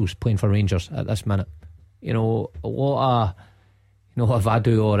individuals playing for Rangers at this minute. A lot of You know, if I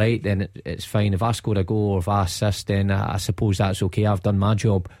do all right, then it's fine. If I score a goal or if I assist, then I suppose that's okay. I've done my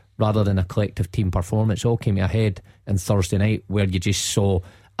job, rather than a collective team performance. It all came to a head on Thursday night, where you just saw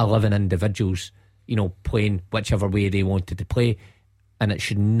 11 individuals, you know, playing whichever way they wanted to play. And it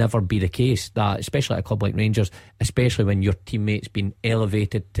should never be the case that, especially at a club like Rangers, especially when your teammate's been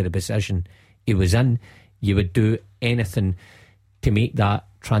elevated to the position he was in, you would do anything to make that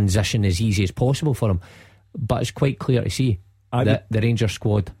transition as easy as possible for him. But it's quite clear to see that the Rangers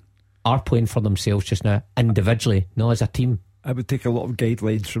squad are playing for themselves just now, individually, not as a team. I would take a lot of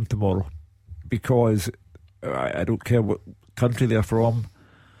guidelines from tomorrow, because I don't care what country they're from,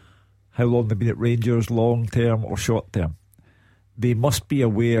 how long they've been at Rangers, long term or short term. They must be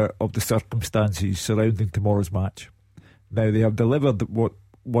aware of the circumstances surrounding tomorrow's match. Now, they have delivered what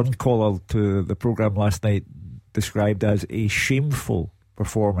one caller to the programme last night described as a shameful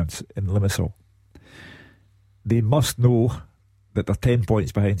performance in Limassol. They must know that they're 10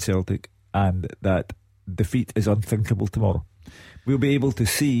 points behind Celtic and that defeat is unthinkable tomorrow. We'll be able to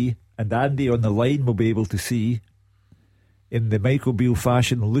see, and Andy on the line will be able to see, in the Michael Beale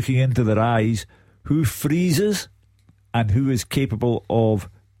fashion, looking into their eyes, who freezes and who is capable of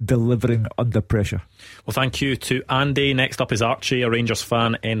delivering under pressure. Well, thank you to Andy. Next up is Archie, a Rangers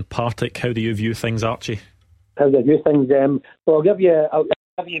fan in Partick. How do you view things, Archie? How do I view things? Well, I'll give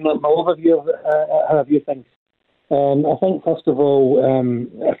you my overview of how I view things. I think, first of all,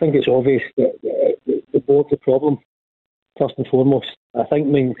 I think it's obvious that the board's the problem, first and foremost. I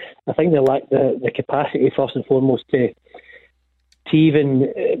think they lack the capacity, first and foremost, to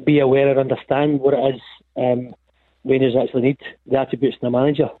even be aware and understand what it is Rangers actually need, the attributes in a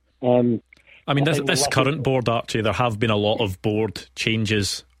manager. I mean, this current board, Archie, there have been a lot of board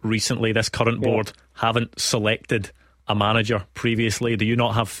changes recently. This current board haven't selected a manager previously. Do you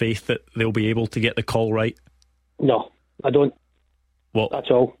not have faith that they'll be able to get the call right? No, I don't. Well, that's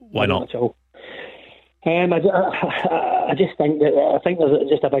all. Why not? That's all. I just think there's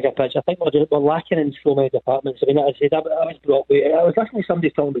just a bigger picture. I think we're lacking in so many departments. I mean, as I said, I was listening to somebody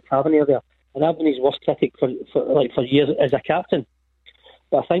talking about Tavernier there, and I've been his worst critic for years as a captain.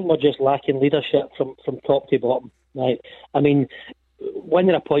 But I think we're just lacking leadership from top to bottom. Right? I mean, when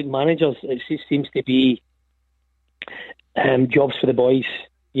they appoint managers, it seems to be jobs for the boys.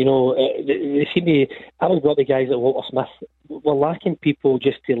 You know, they seem to. I was brought the guys at Walter Smith. We're lacking people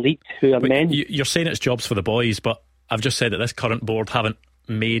just to lead who are men. You're saying it's jobs for the boys, but I've just said that this current board haven't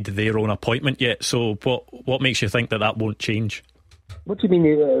made their own appointment yet. So what makes you think that won't change? What do you mean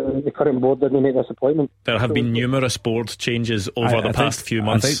the current board didn't make this appointment? There have been numerous board changes over the past few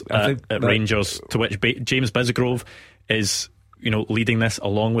months at Rangers, to which James Bisgrove is, you know, leading this,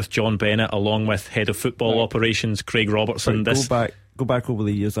 along with John Bennett, along with head of football operations Craig Robertson. Go back over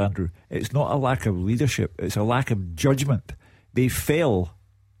the years, Andrew. It's not a lack of leadership, it's a lack of judgment. They fell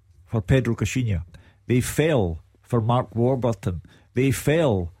for Pedro Caixinha. They fell for Mark Warburton. They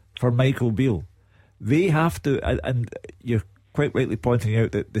fell for Michael Beale. They have to, and you're quite rightly pointing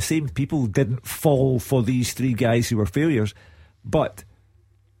out that the same people didn't fall for these three guys who were failures, but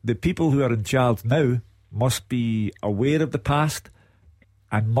the people who are in charge now must be aware of the past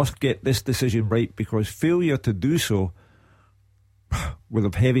and must get this decision right, because failure to do so will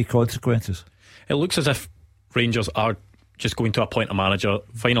have heavy consequences. It looks as if Rangers are just going to appoint a manager.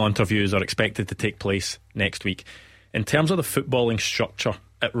 Final interviews are expected to take place next week. In terms of the footballing structure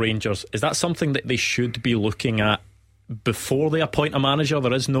at Rangers, is that something that they should be looking at before they appoint a manager?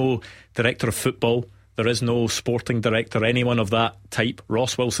 There is no director of football, there is no sporting director, anyone of that type.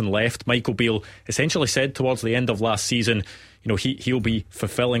 Ross Wilson left. Michael Beale essentially said towards the end of last season, you know, he'll be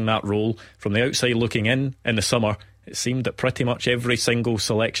fulfilling that role. From the outside looking in the summer, it seemed that pretty much every single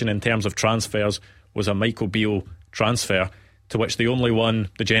selection in terms of transfers was a Michael Beale transfer, to which the only one,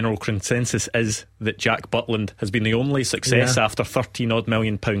 the general consensus is that Jack Butland has been the only success after £13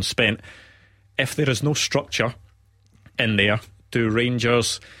 million spent. If there is no structure in there, do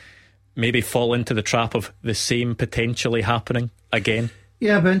Rangers maybe fall into the trap of the same potentially happening again?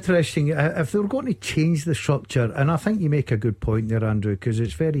 Yeah, but interesting. If they were going to change the structure, and I think you make a good point there, Andrew, because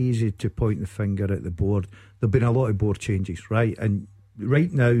it's very easy to point the finger at the board. There have been a lot of board changes, right? And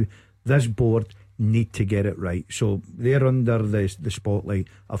right now, this board need to get it right. So they're under the spotlight,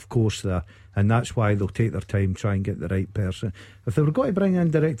 of course they are, and that's why they'll take their time, try and get the right person. If they were going to bring in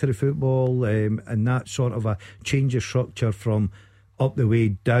director of football and that sort of a change of structure from up the way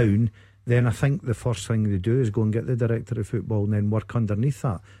down, then I think the first thing they do is go and get the director of football and then work underneath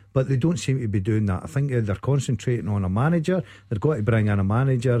that. But they don't seem to be doing that. I think they're concentrating on a manager. They're going to bring in a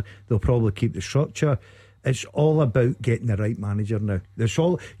manager. They'll probably keep the structure. It's all about getting the right manager now. There's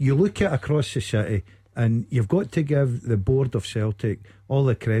all you look at across the city. And you've got to give the board of Celtic all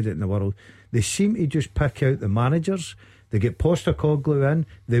the credit in the world. They seem to just pick out the managers. They get Postecoglou in.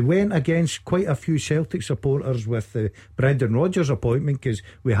 They went against quite a few Celtic supporters with the Brendan Rodgers appointment, because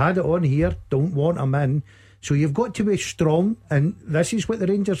we had it on here, don't want him in. So you've got to be strong, and this is what the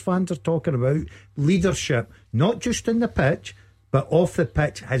Rangers fans are talking about. Leadership, not just in the pitch, but off the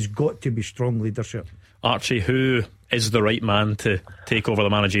pitch has got to be strong leadership. Archie, who is the right man to take over the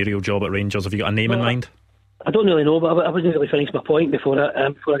managerial job at Rangers? Have you got a name in mind? I don't really know, but I wasn't really finished my point before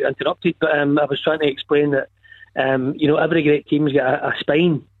I got interrupted. But I was trying to explain that every great team's got a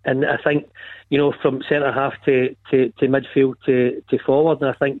spine, and I think from centre half to midfield to forward,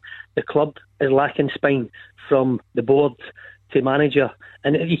 and I think the club is lacking spine from the board to manager.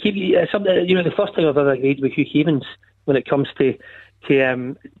 And you keep the first time I've ever agreed with Hugh Keevins when it comes to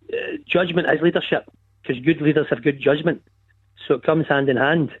judgment is leadership, because good leaders have good judgment, so it comes hand in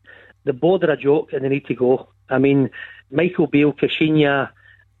hand. The board are a joke and they need to go. I mean, Michael Beale, Kashinya,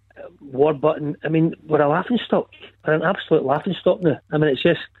 Warburton, I mean, we're a laughing stock. We're an absolute laughing stock now. I mean, it's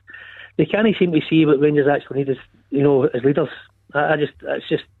just, they can't seem to see what Rangers actually need as leaders. I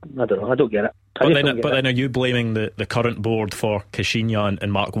don't know, I don't get it. But then are you blaming the current board for Kashinya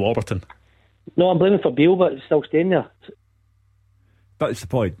and Mark Warburton? No, I'm blaming for Beale, but it's still staying there. That's the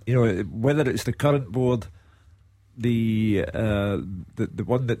point. Whether it's the current board, the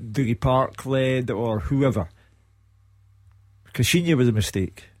one that Dougie Park led, or whoever, Kashinya was a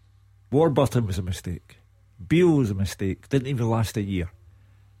mistake. Warburton was a mistake. Beale was a mistake. Didn't even last a year.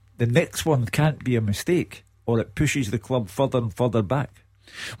 The next one can't be a mistake, or it pushes the club further and further back.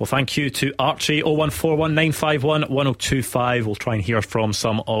 Well, thank you to Archie. 01419511025. We'll try and hear from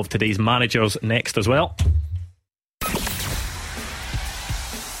some of today's managers next as well. The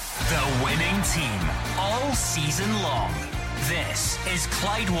winning team all season long. This is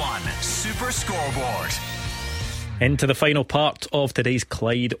Clyde One Super Scoreboard. Into the final part of today's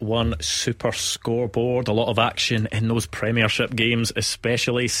Clyde One Super Scoreboard. A lot of action in those Premiership games,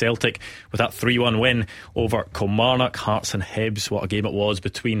 especially Celtic with that 3-1 win over Kilmarnock. Hearts and Hibs, what a game it was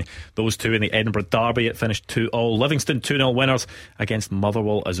between those two in the Edinburgh Derby. It finished 2-2. Livingston 2-0 winners against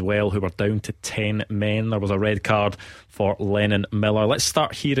Motherwell as well, who were down to 10 men. There was a red card for Lennon Miller. Let's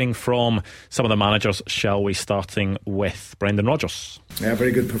start hearing from some of the managers, shall we, starting with Brendan Rodgers. Yeah,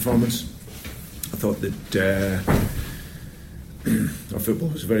 very good performance. I thought that our football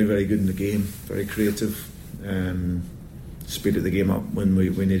was very, very good in the game, very creative, speeded the game up when we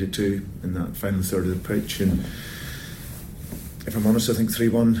needed to in that final third of the pitch. And if I'm honest, I think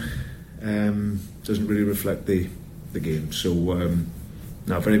 3-1 doesn't really reflect the game. So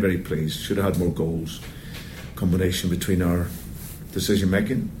very, very pleased. Should have had more goals. Combination between our decision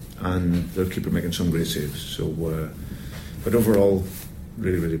making and their keeper making some great saves. So, but overall,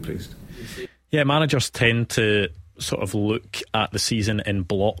 really, really pleased. Yeah, managers tend to sort of look at the season in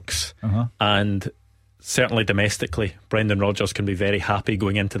blocks, and certainly domestically, Brendan Rodgers can be very happy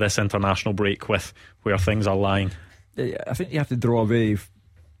going into this international break with where things are lying. I think you have to draw a very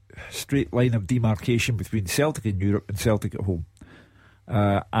straight line of demarcation between Celtic in Europe and Celtic at home.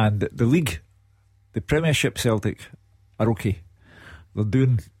 And the league, the Premiership Celtic are okay. They're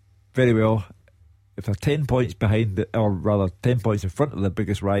doing very well. If they're 10 points behind, or rather 10 points in front of the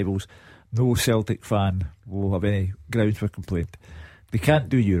biggest rivals, no Celtic fan will have any grounds for complaint. They can't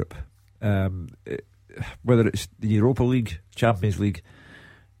do Europe. Whether it's the Europa League, Champions League,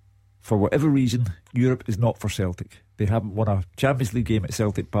 for whatever reason, Europe is not for Celtic. They haven't won a Champions League game at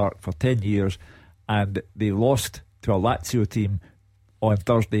Celtic Park for 10 years, and they lost to a Lazio team on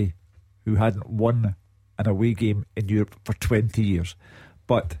Thursday who hadn't won an away game in Europe for 20 years.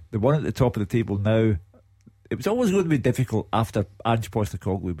 But the one at the top of the table now, it was always going to be difficult after Ange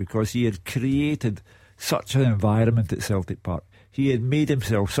Postecoglou, because he had created such an environment at Celtic Park. He had made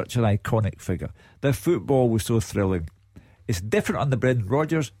himself such an iconic figure. The football was so thrilling. It's different under Brendan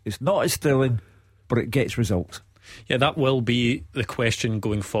Rodgers. It's not as thrilling, but it gets results. Yeah, that will be the question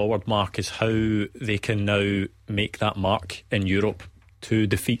going forward, Mark, is how they can now make that mark in Europe. 2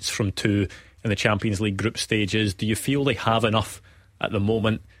 defeats from 2 in the Champions League group stages. Do you feel they have enough at the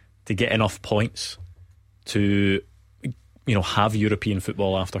moment to get enough points to, have European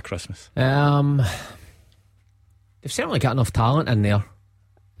football after Christmas? They've certainly got enough talent in there.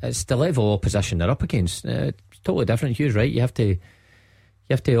 It's the level of opposition they're up against. It's totally different. Hugh's right. You have to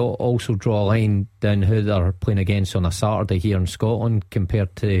also draw a line down who they're playing against on a Saturday here in Scotland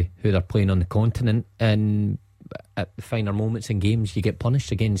compared to who they're playing on the continent. And at the finer moments in games, you get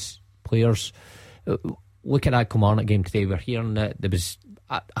punished against players. Look at that Kilmarnock game today. We're hearing that there was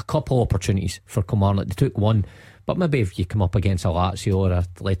a couple of opportunities for Kilmarnock. They took one, but maybe if you come up against a Lazio or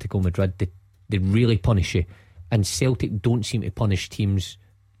Atletico Madrid, They really punish you. And Celtic don't seem to punish teams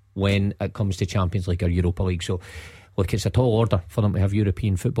when it comes to Champions League or Europa League. So look, it's a tall order for them to have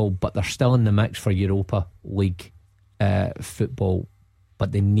European football, but they're still in the mix for Europa League football.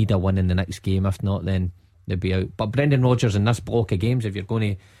 But they need a win in the next game. If not, then they'll be out. But Brendan Rodgers in this block of games, if you're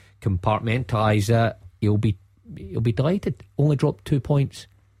going to compartmentalise it, he'll be delighted. Only dropped 2 points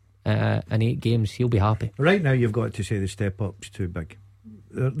in 8 games. He'll be happy. Right now you've got to say the step up's too big.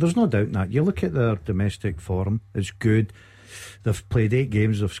 There's no doubt in that. You look at their domestic form, it's good. They've played 8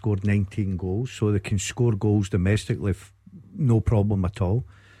 games, they've scored 19 goals, so they can score goals domestically, no problem at all.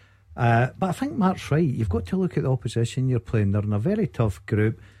 But I think Mark's right. You've got to look at the opposition you're playing. They're in a very tough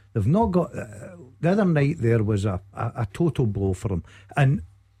group. They've not got the other night there was a total blow for them, and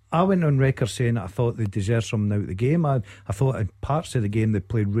I went on record saying that I thought they deserved something out of the game. I thought in parts of the game they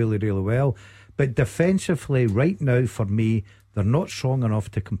played really, really well, but defensively right now for me they're not strong enough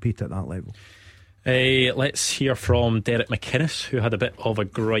to compete at that level. Let's hear from Derek McInnes, who had a bit of a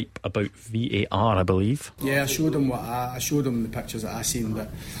gripe about VAR, I believe. Yeah, I showed him the pictures that I seen, but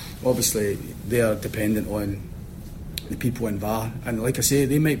obviously they are dependent on the people in VAR, and like I say,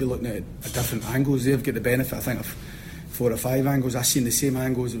 they might be looking at different angles. They've got the benefit, I think, of 4 or 5 angles. I seen the same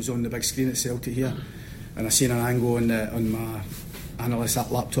angles that was on the big screen at Celtic here, and I seen an angle on my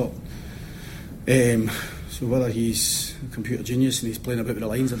analyst laptop. So whether he's a computer genius and he's playing about with the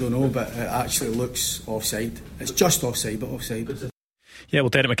lines, I don't know, but it actually looks offside. It's just offside, but offside. Yeah, well,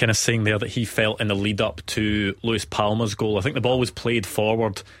 Derek McInnes saying there that he felt in the lead up to Lewis Palmer's goal, I think the ball was played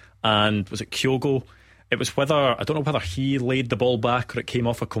forward, and was it Kyogo? It was I don't know whether he laid the ball back or it came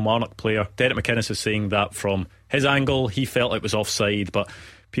off a Kilmarnock player. Derek McInnes is saying that from his angle he felt it was offside, but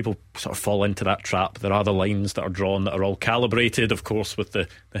people sort of fall into that trap. There are the lines that are drawn that are all calibrated, of course, with the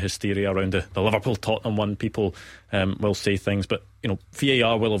hysteria around the Liverpool-Tottenham one. People will say things, but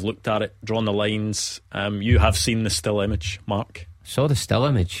VAR will have looked at it, drawn the lines. You have seen the still image, Mark? Saw the still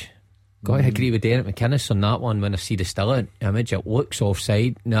image. Got to agree with Derek McInnes on that one. When I see the still image, it looks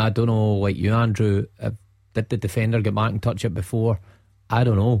offside. Now, I don't know, like you, Andrew, did the defender get back and touch it before? I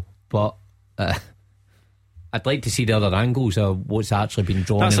don't know, but I'd like to see the other angles of what's actually been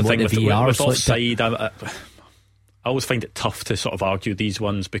drawn. That's and the thing with offside. I always find it tough to sort of argue these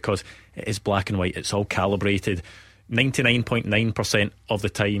ones because it is black and white. It's all calibrated. 99.9% of the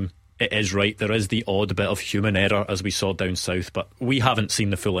time it is right. There is the odd bit of human error, as we saw down south, but we haven't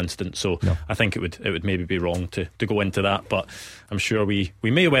seen the full instance, so no. I think it would maybe be wrong to go into that, but I'm sure we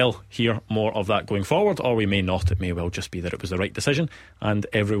may well hear more of that going forward, or we may not. It may well just be that it was the right decision and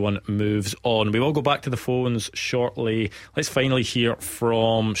everyone moves on. We will go back to the phones shortly. Let's finally hear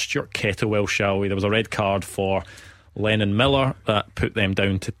from Stuart Kettlewell, shall we? There was a red card for Lennon Miller that put them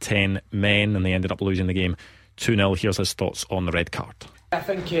down to 10 men, and they ended up losing the game 2-0. Here's his thoughts on the red card. I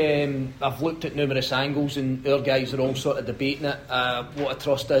think I've looked at numerous angles, and our guys are all sort of debating it. What I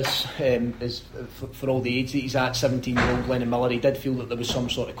trust is for all the age that he's at, 17-year-old Lennon Miller, he did feel that there was some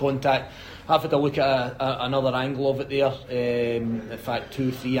sort of contact. I've had a look at another angle of it there. In fact,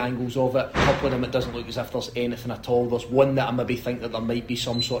 2-3 angles of it. A couple of them, it doesn't look as if there's anything at all. There's one that I maybe think that there might be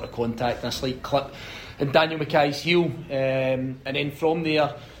some sort of contact, and a slight clip in Daniel Mackay's heel, and then from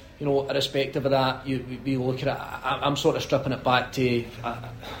there, irrespective of that, we look at it. I'm sort of stripping it back to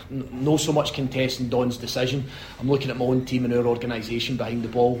not so much contesting Don's decision. I'm looking at my own team and our organisation behind the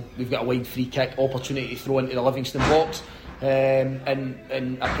ball. We've got a wide free kick opportunity to throw into the Livingston box,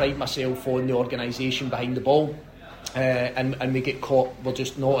 and I pride myself on the organisation behind the ball. And we get caught. We're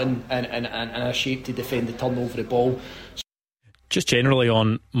just not in a shape to defend the turnover the ball. Just generally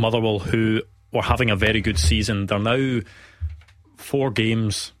on Motherwell, who were having a very good season, they're now 4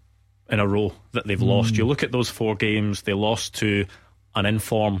 games in a row that they've lost. You look at those 4 games, they lost to an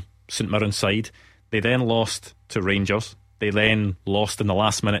in-form St Mirren side, they then lost to Rangers, they then lost in the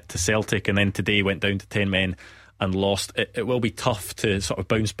last minute to Celtic, and then today went down to 10 men and lost. It will be tough to sort of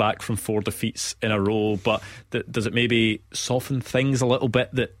bounce back from 4 defeats in a row, but does it maybe soften things a little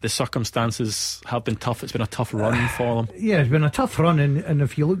bit that the circumstances have been tough? It's been a tough run for them. Yeah, it's been a tough run, and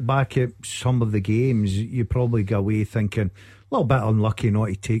if you look back at some of the games, you probably go away thinking a little bit unlucky not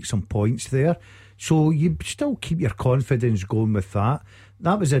to take some points there. So you still keep your confidence going with that.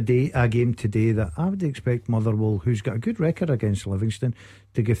 That was a game today that I would expect Motherwell, who's got a good record against Livingston,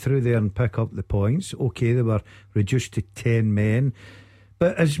 to go through there and pick up the points. OK, they were reduced to 10 men,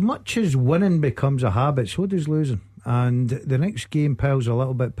 but as much as winning becomes a habit, so does losing, and the next game piles a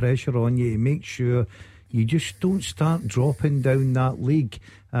little bit pressure on you to make sure you just don't start dropping down that league,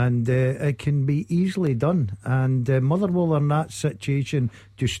 and it can be easily done. And Motherwell are in that situation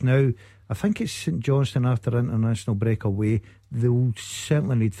just now. I think it's St Johnstone after international break away. They'll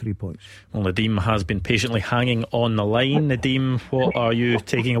certainly need 3 points. Well, Nadeem has been patiently hanging on the line. Nadeem, what are you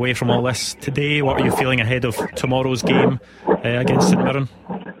taking away from all this today? What are you feeling ahead of tomorrow's game against St Mirren?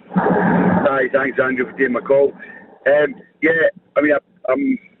 Hi, thanks Andrew for taking my call. Yeah, I mean,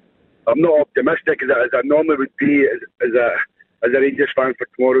 I'm not optimistic as I normally would be as a Rangers fan for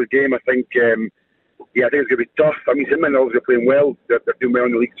tomorrow's game. I think I think it's going to be tough. I mean, St Mirren obviously playing well. They're doing well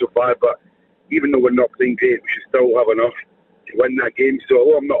in the league so far, but even though we're not playing great, we should still have enough to win that game. So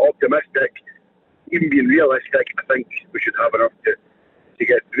although I'm not optimistic, even being realistic, I think we should have enough to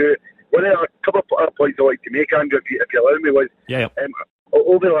get through. One of a couple of other points I'd like to make, Andrew, if you allow me, was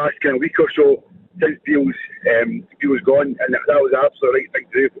over the last kind of week or so, since Beale's gone, and that was the absolute right thing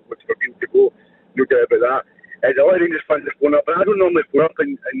to do for Beale to go, no doubt about that. There's a lot of Rangers fans that phone up, and I don't normally phone up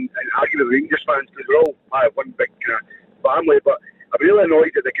and argue with Rangers fans because we're all one big kind of family, but I'm really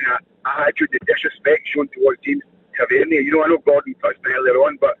annoyed at the kind of attitude, the disrespect shown towards James Tavernier. You know, I know Gordon touched me earlier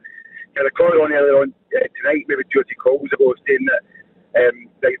on, but I called on earlier on tonight, maybe 2 or 3 calls ago, saying that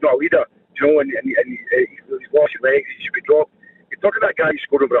he's not a leader, you know, and he's lost his legs, he should be dropped. You're talking about that guy who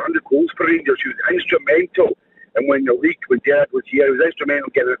scored over 100 goals for Rangers. He was instrumental in winning the league when Gerrard was here. He was instrumental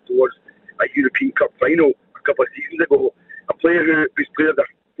in getting us towards a European Cup final a couple of seasons ago. A player who's played under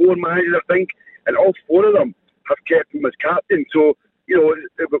 4 managers, I think, and all 4 of them have kept him as captain. So, you know,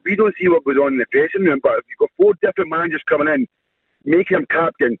 we don't see what goes on in the dressing room, but if you've got 4 different managers coming in, making him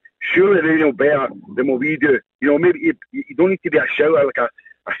captain, surely they know better than what we do. You know, maybe you don't need to be a shouter like a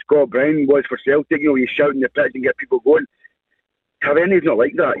Scott Brown was for Celtic. You know, you shout in the pitch and get people going. Tavernier's not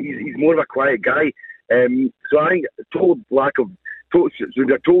like that. He's more of a quiet guy. So I think total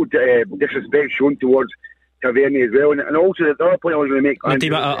disrespect shown towards Tavernier as well. And also the other point I was going to make,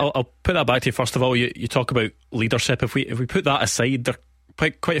 Nadeem, I'll put that back to you. First of all, you talk about leadership. If we put that aside, there are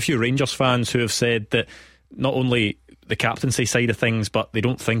quite a few Rangers fans who have said that not only the captaincy side of things, but they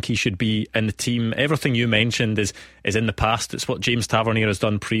don't think he should be in the team. Everything you mentioned is in the past. It's what James Tavernier has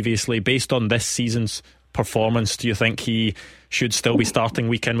done previously. Based on this season's performance, do you think he should still be starting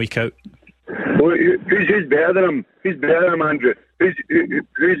week in, week out? Well, who's better than him? Who's better than him, Andrew? Who's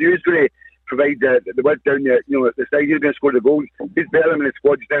going to provide the work down there? You know, the side who's going to score the goals? Who's better than him in the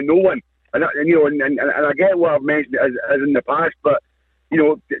squad just now? No one. And you know, and I get what I've mentioned as in the past, but you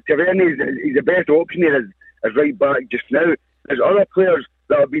know, Tavernier is the best option there as right back just now. There's other players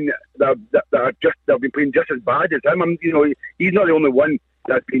that have been playing just as bad as him. You know, he's not the only one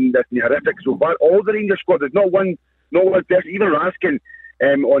that's been horrific so far. All the Rangers squad, there's not one person, even Raskin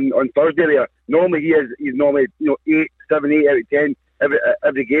on Thursday there. Normally he's normally 8, 7, 8 out of 10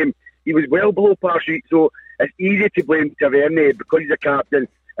 every game. He was well below par sheet, so it's easy to blame Tavernier because he's a captain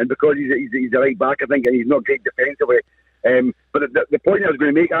and because he's a right back, I think, and he's not great defensively. But the point I was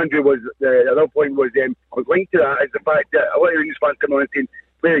going to make, Andrew, was the other point was linked to that is the fact that a lot of Rangers fans come on and saying,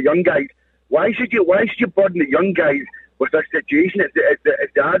 play the young guys. Why should you burden the young guys with this situation? It's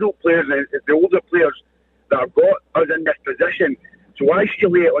the adult players and it's the older players that have got us in this position. So why should you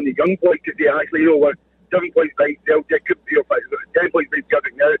lay it on the young boys to say, actually, we're 7 points behind Celtic, could be 10 points behind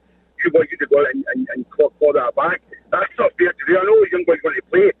Celtic now, you boys need to go out and claw that back. That's not fair to do. I know the young boys want to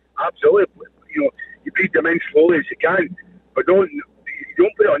play, absolutely. You beat them in slowly as you can, but don't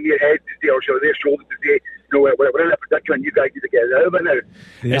put it on their head to say, or their shoulders to say, we're in a predicament, you guys need to get it out of it now.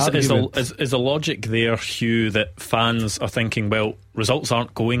 Is the logic there, Hugh, that fans are thinking, well, results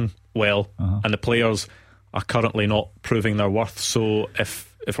aren't going well, and the players are currently not proving their worth, so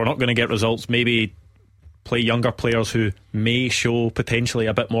if we're not going to get results, maybe play younger players who may show potentially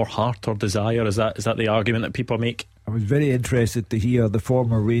a bit more heart or desire? Is that the argument that people make? I was very interested to hear the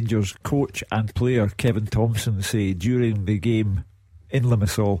former Rangers coach and player Kevin Thompson say during the game in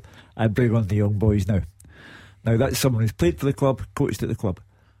Limassol, I'd bring on the young boys now. Now that's someone who's played for the club, coached at the club,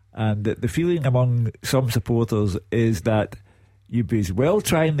 and the feeling among some supporters is that you'd be as well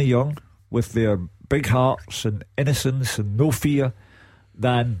trying the young with their big hearts and innocence and no fear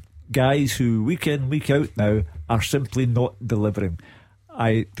than guys who week in, week out now are simply not delivering.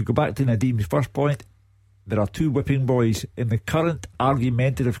 To go back to Nadeem's first point, there are 2 whipping boys in the current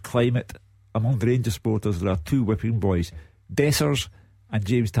argumentative climate among the Rangers supporters. There are 2 whipping boys, Dessers and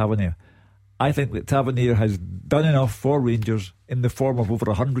James Tavernier. I think that Tavernier has done enough for Rangers in the form of over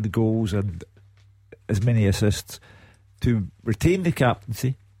 100 goals and as many assists to retain the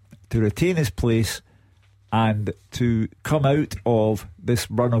captaincy, to retain his place, and to come out of this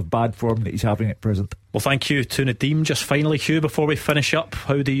run of bad form that he's having at present. Well, thank you to Nadeem. Just finally, Hugh, before we finish up,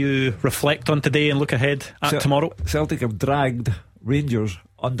 how do you reflect on today and look ahead at tomorrow? Celtic have dragged Rangers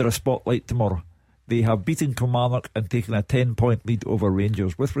under a spotlight tomorrow. They have beaten Kilmarnock and taken a 10-point lead over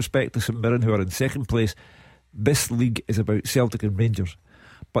Rangers. With respect to St Mirren, who are in second place, this league is about Celtic and Rangers.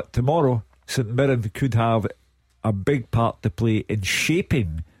 But tomorrow, St Mirren could have a big part to play in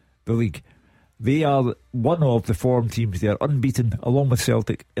shaping the league. They are one of the form teams. They are unbeaten along with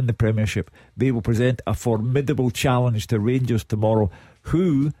Celtic in the Premiership. They will present a formidable challenge to Rangers tomorrow,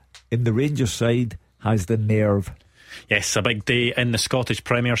 who in the Rangers side has the nerve. Yes, a big day in the Scottish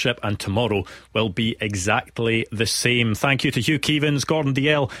Premiership, and tomorrow will be exactly the same. Thank you to Hugh Keevins, Gordon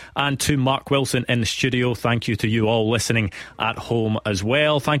Dalziel, and to Mark Wilson in the studio. Thank you to you all listening at home as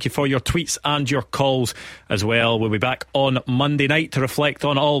well. Thank you for your tweets and your calls as well. We'll be back on Monday night to reflect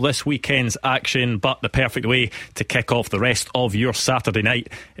on all this weekend's action, but the perfect way to kick off the rest of your Saturday night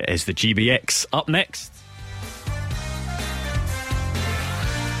is the GBX. Up next.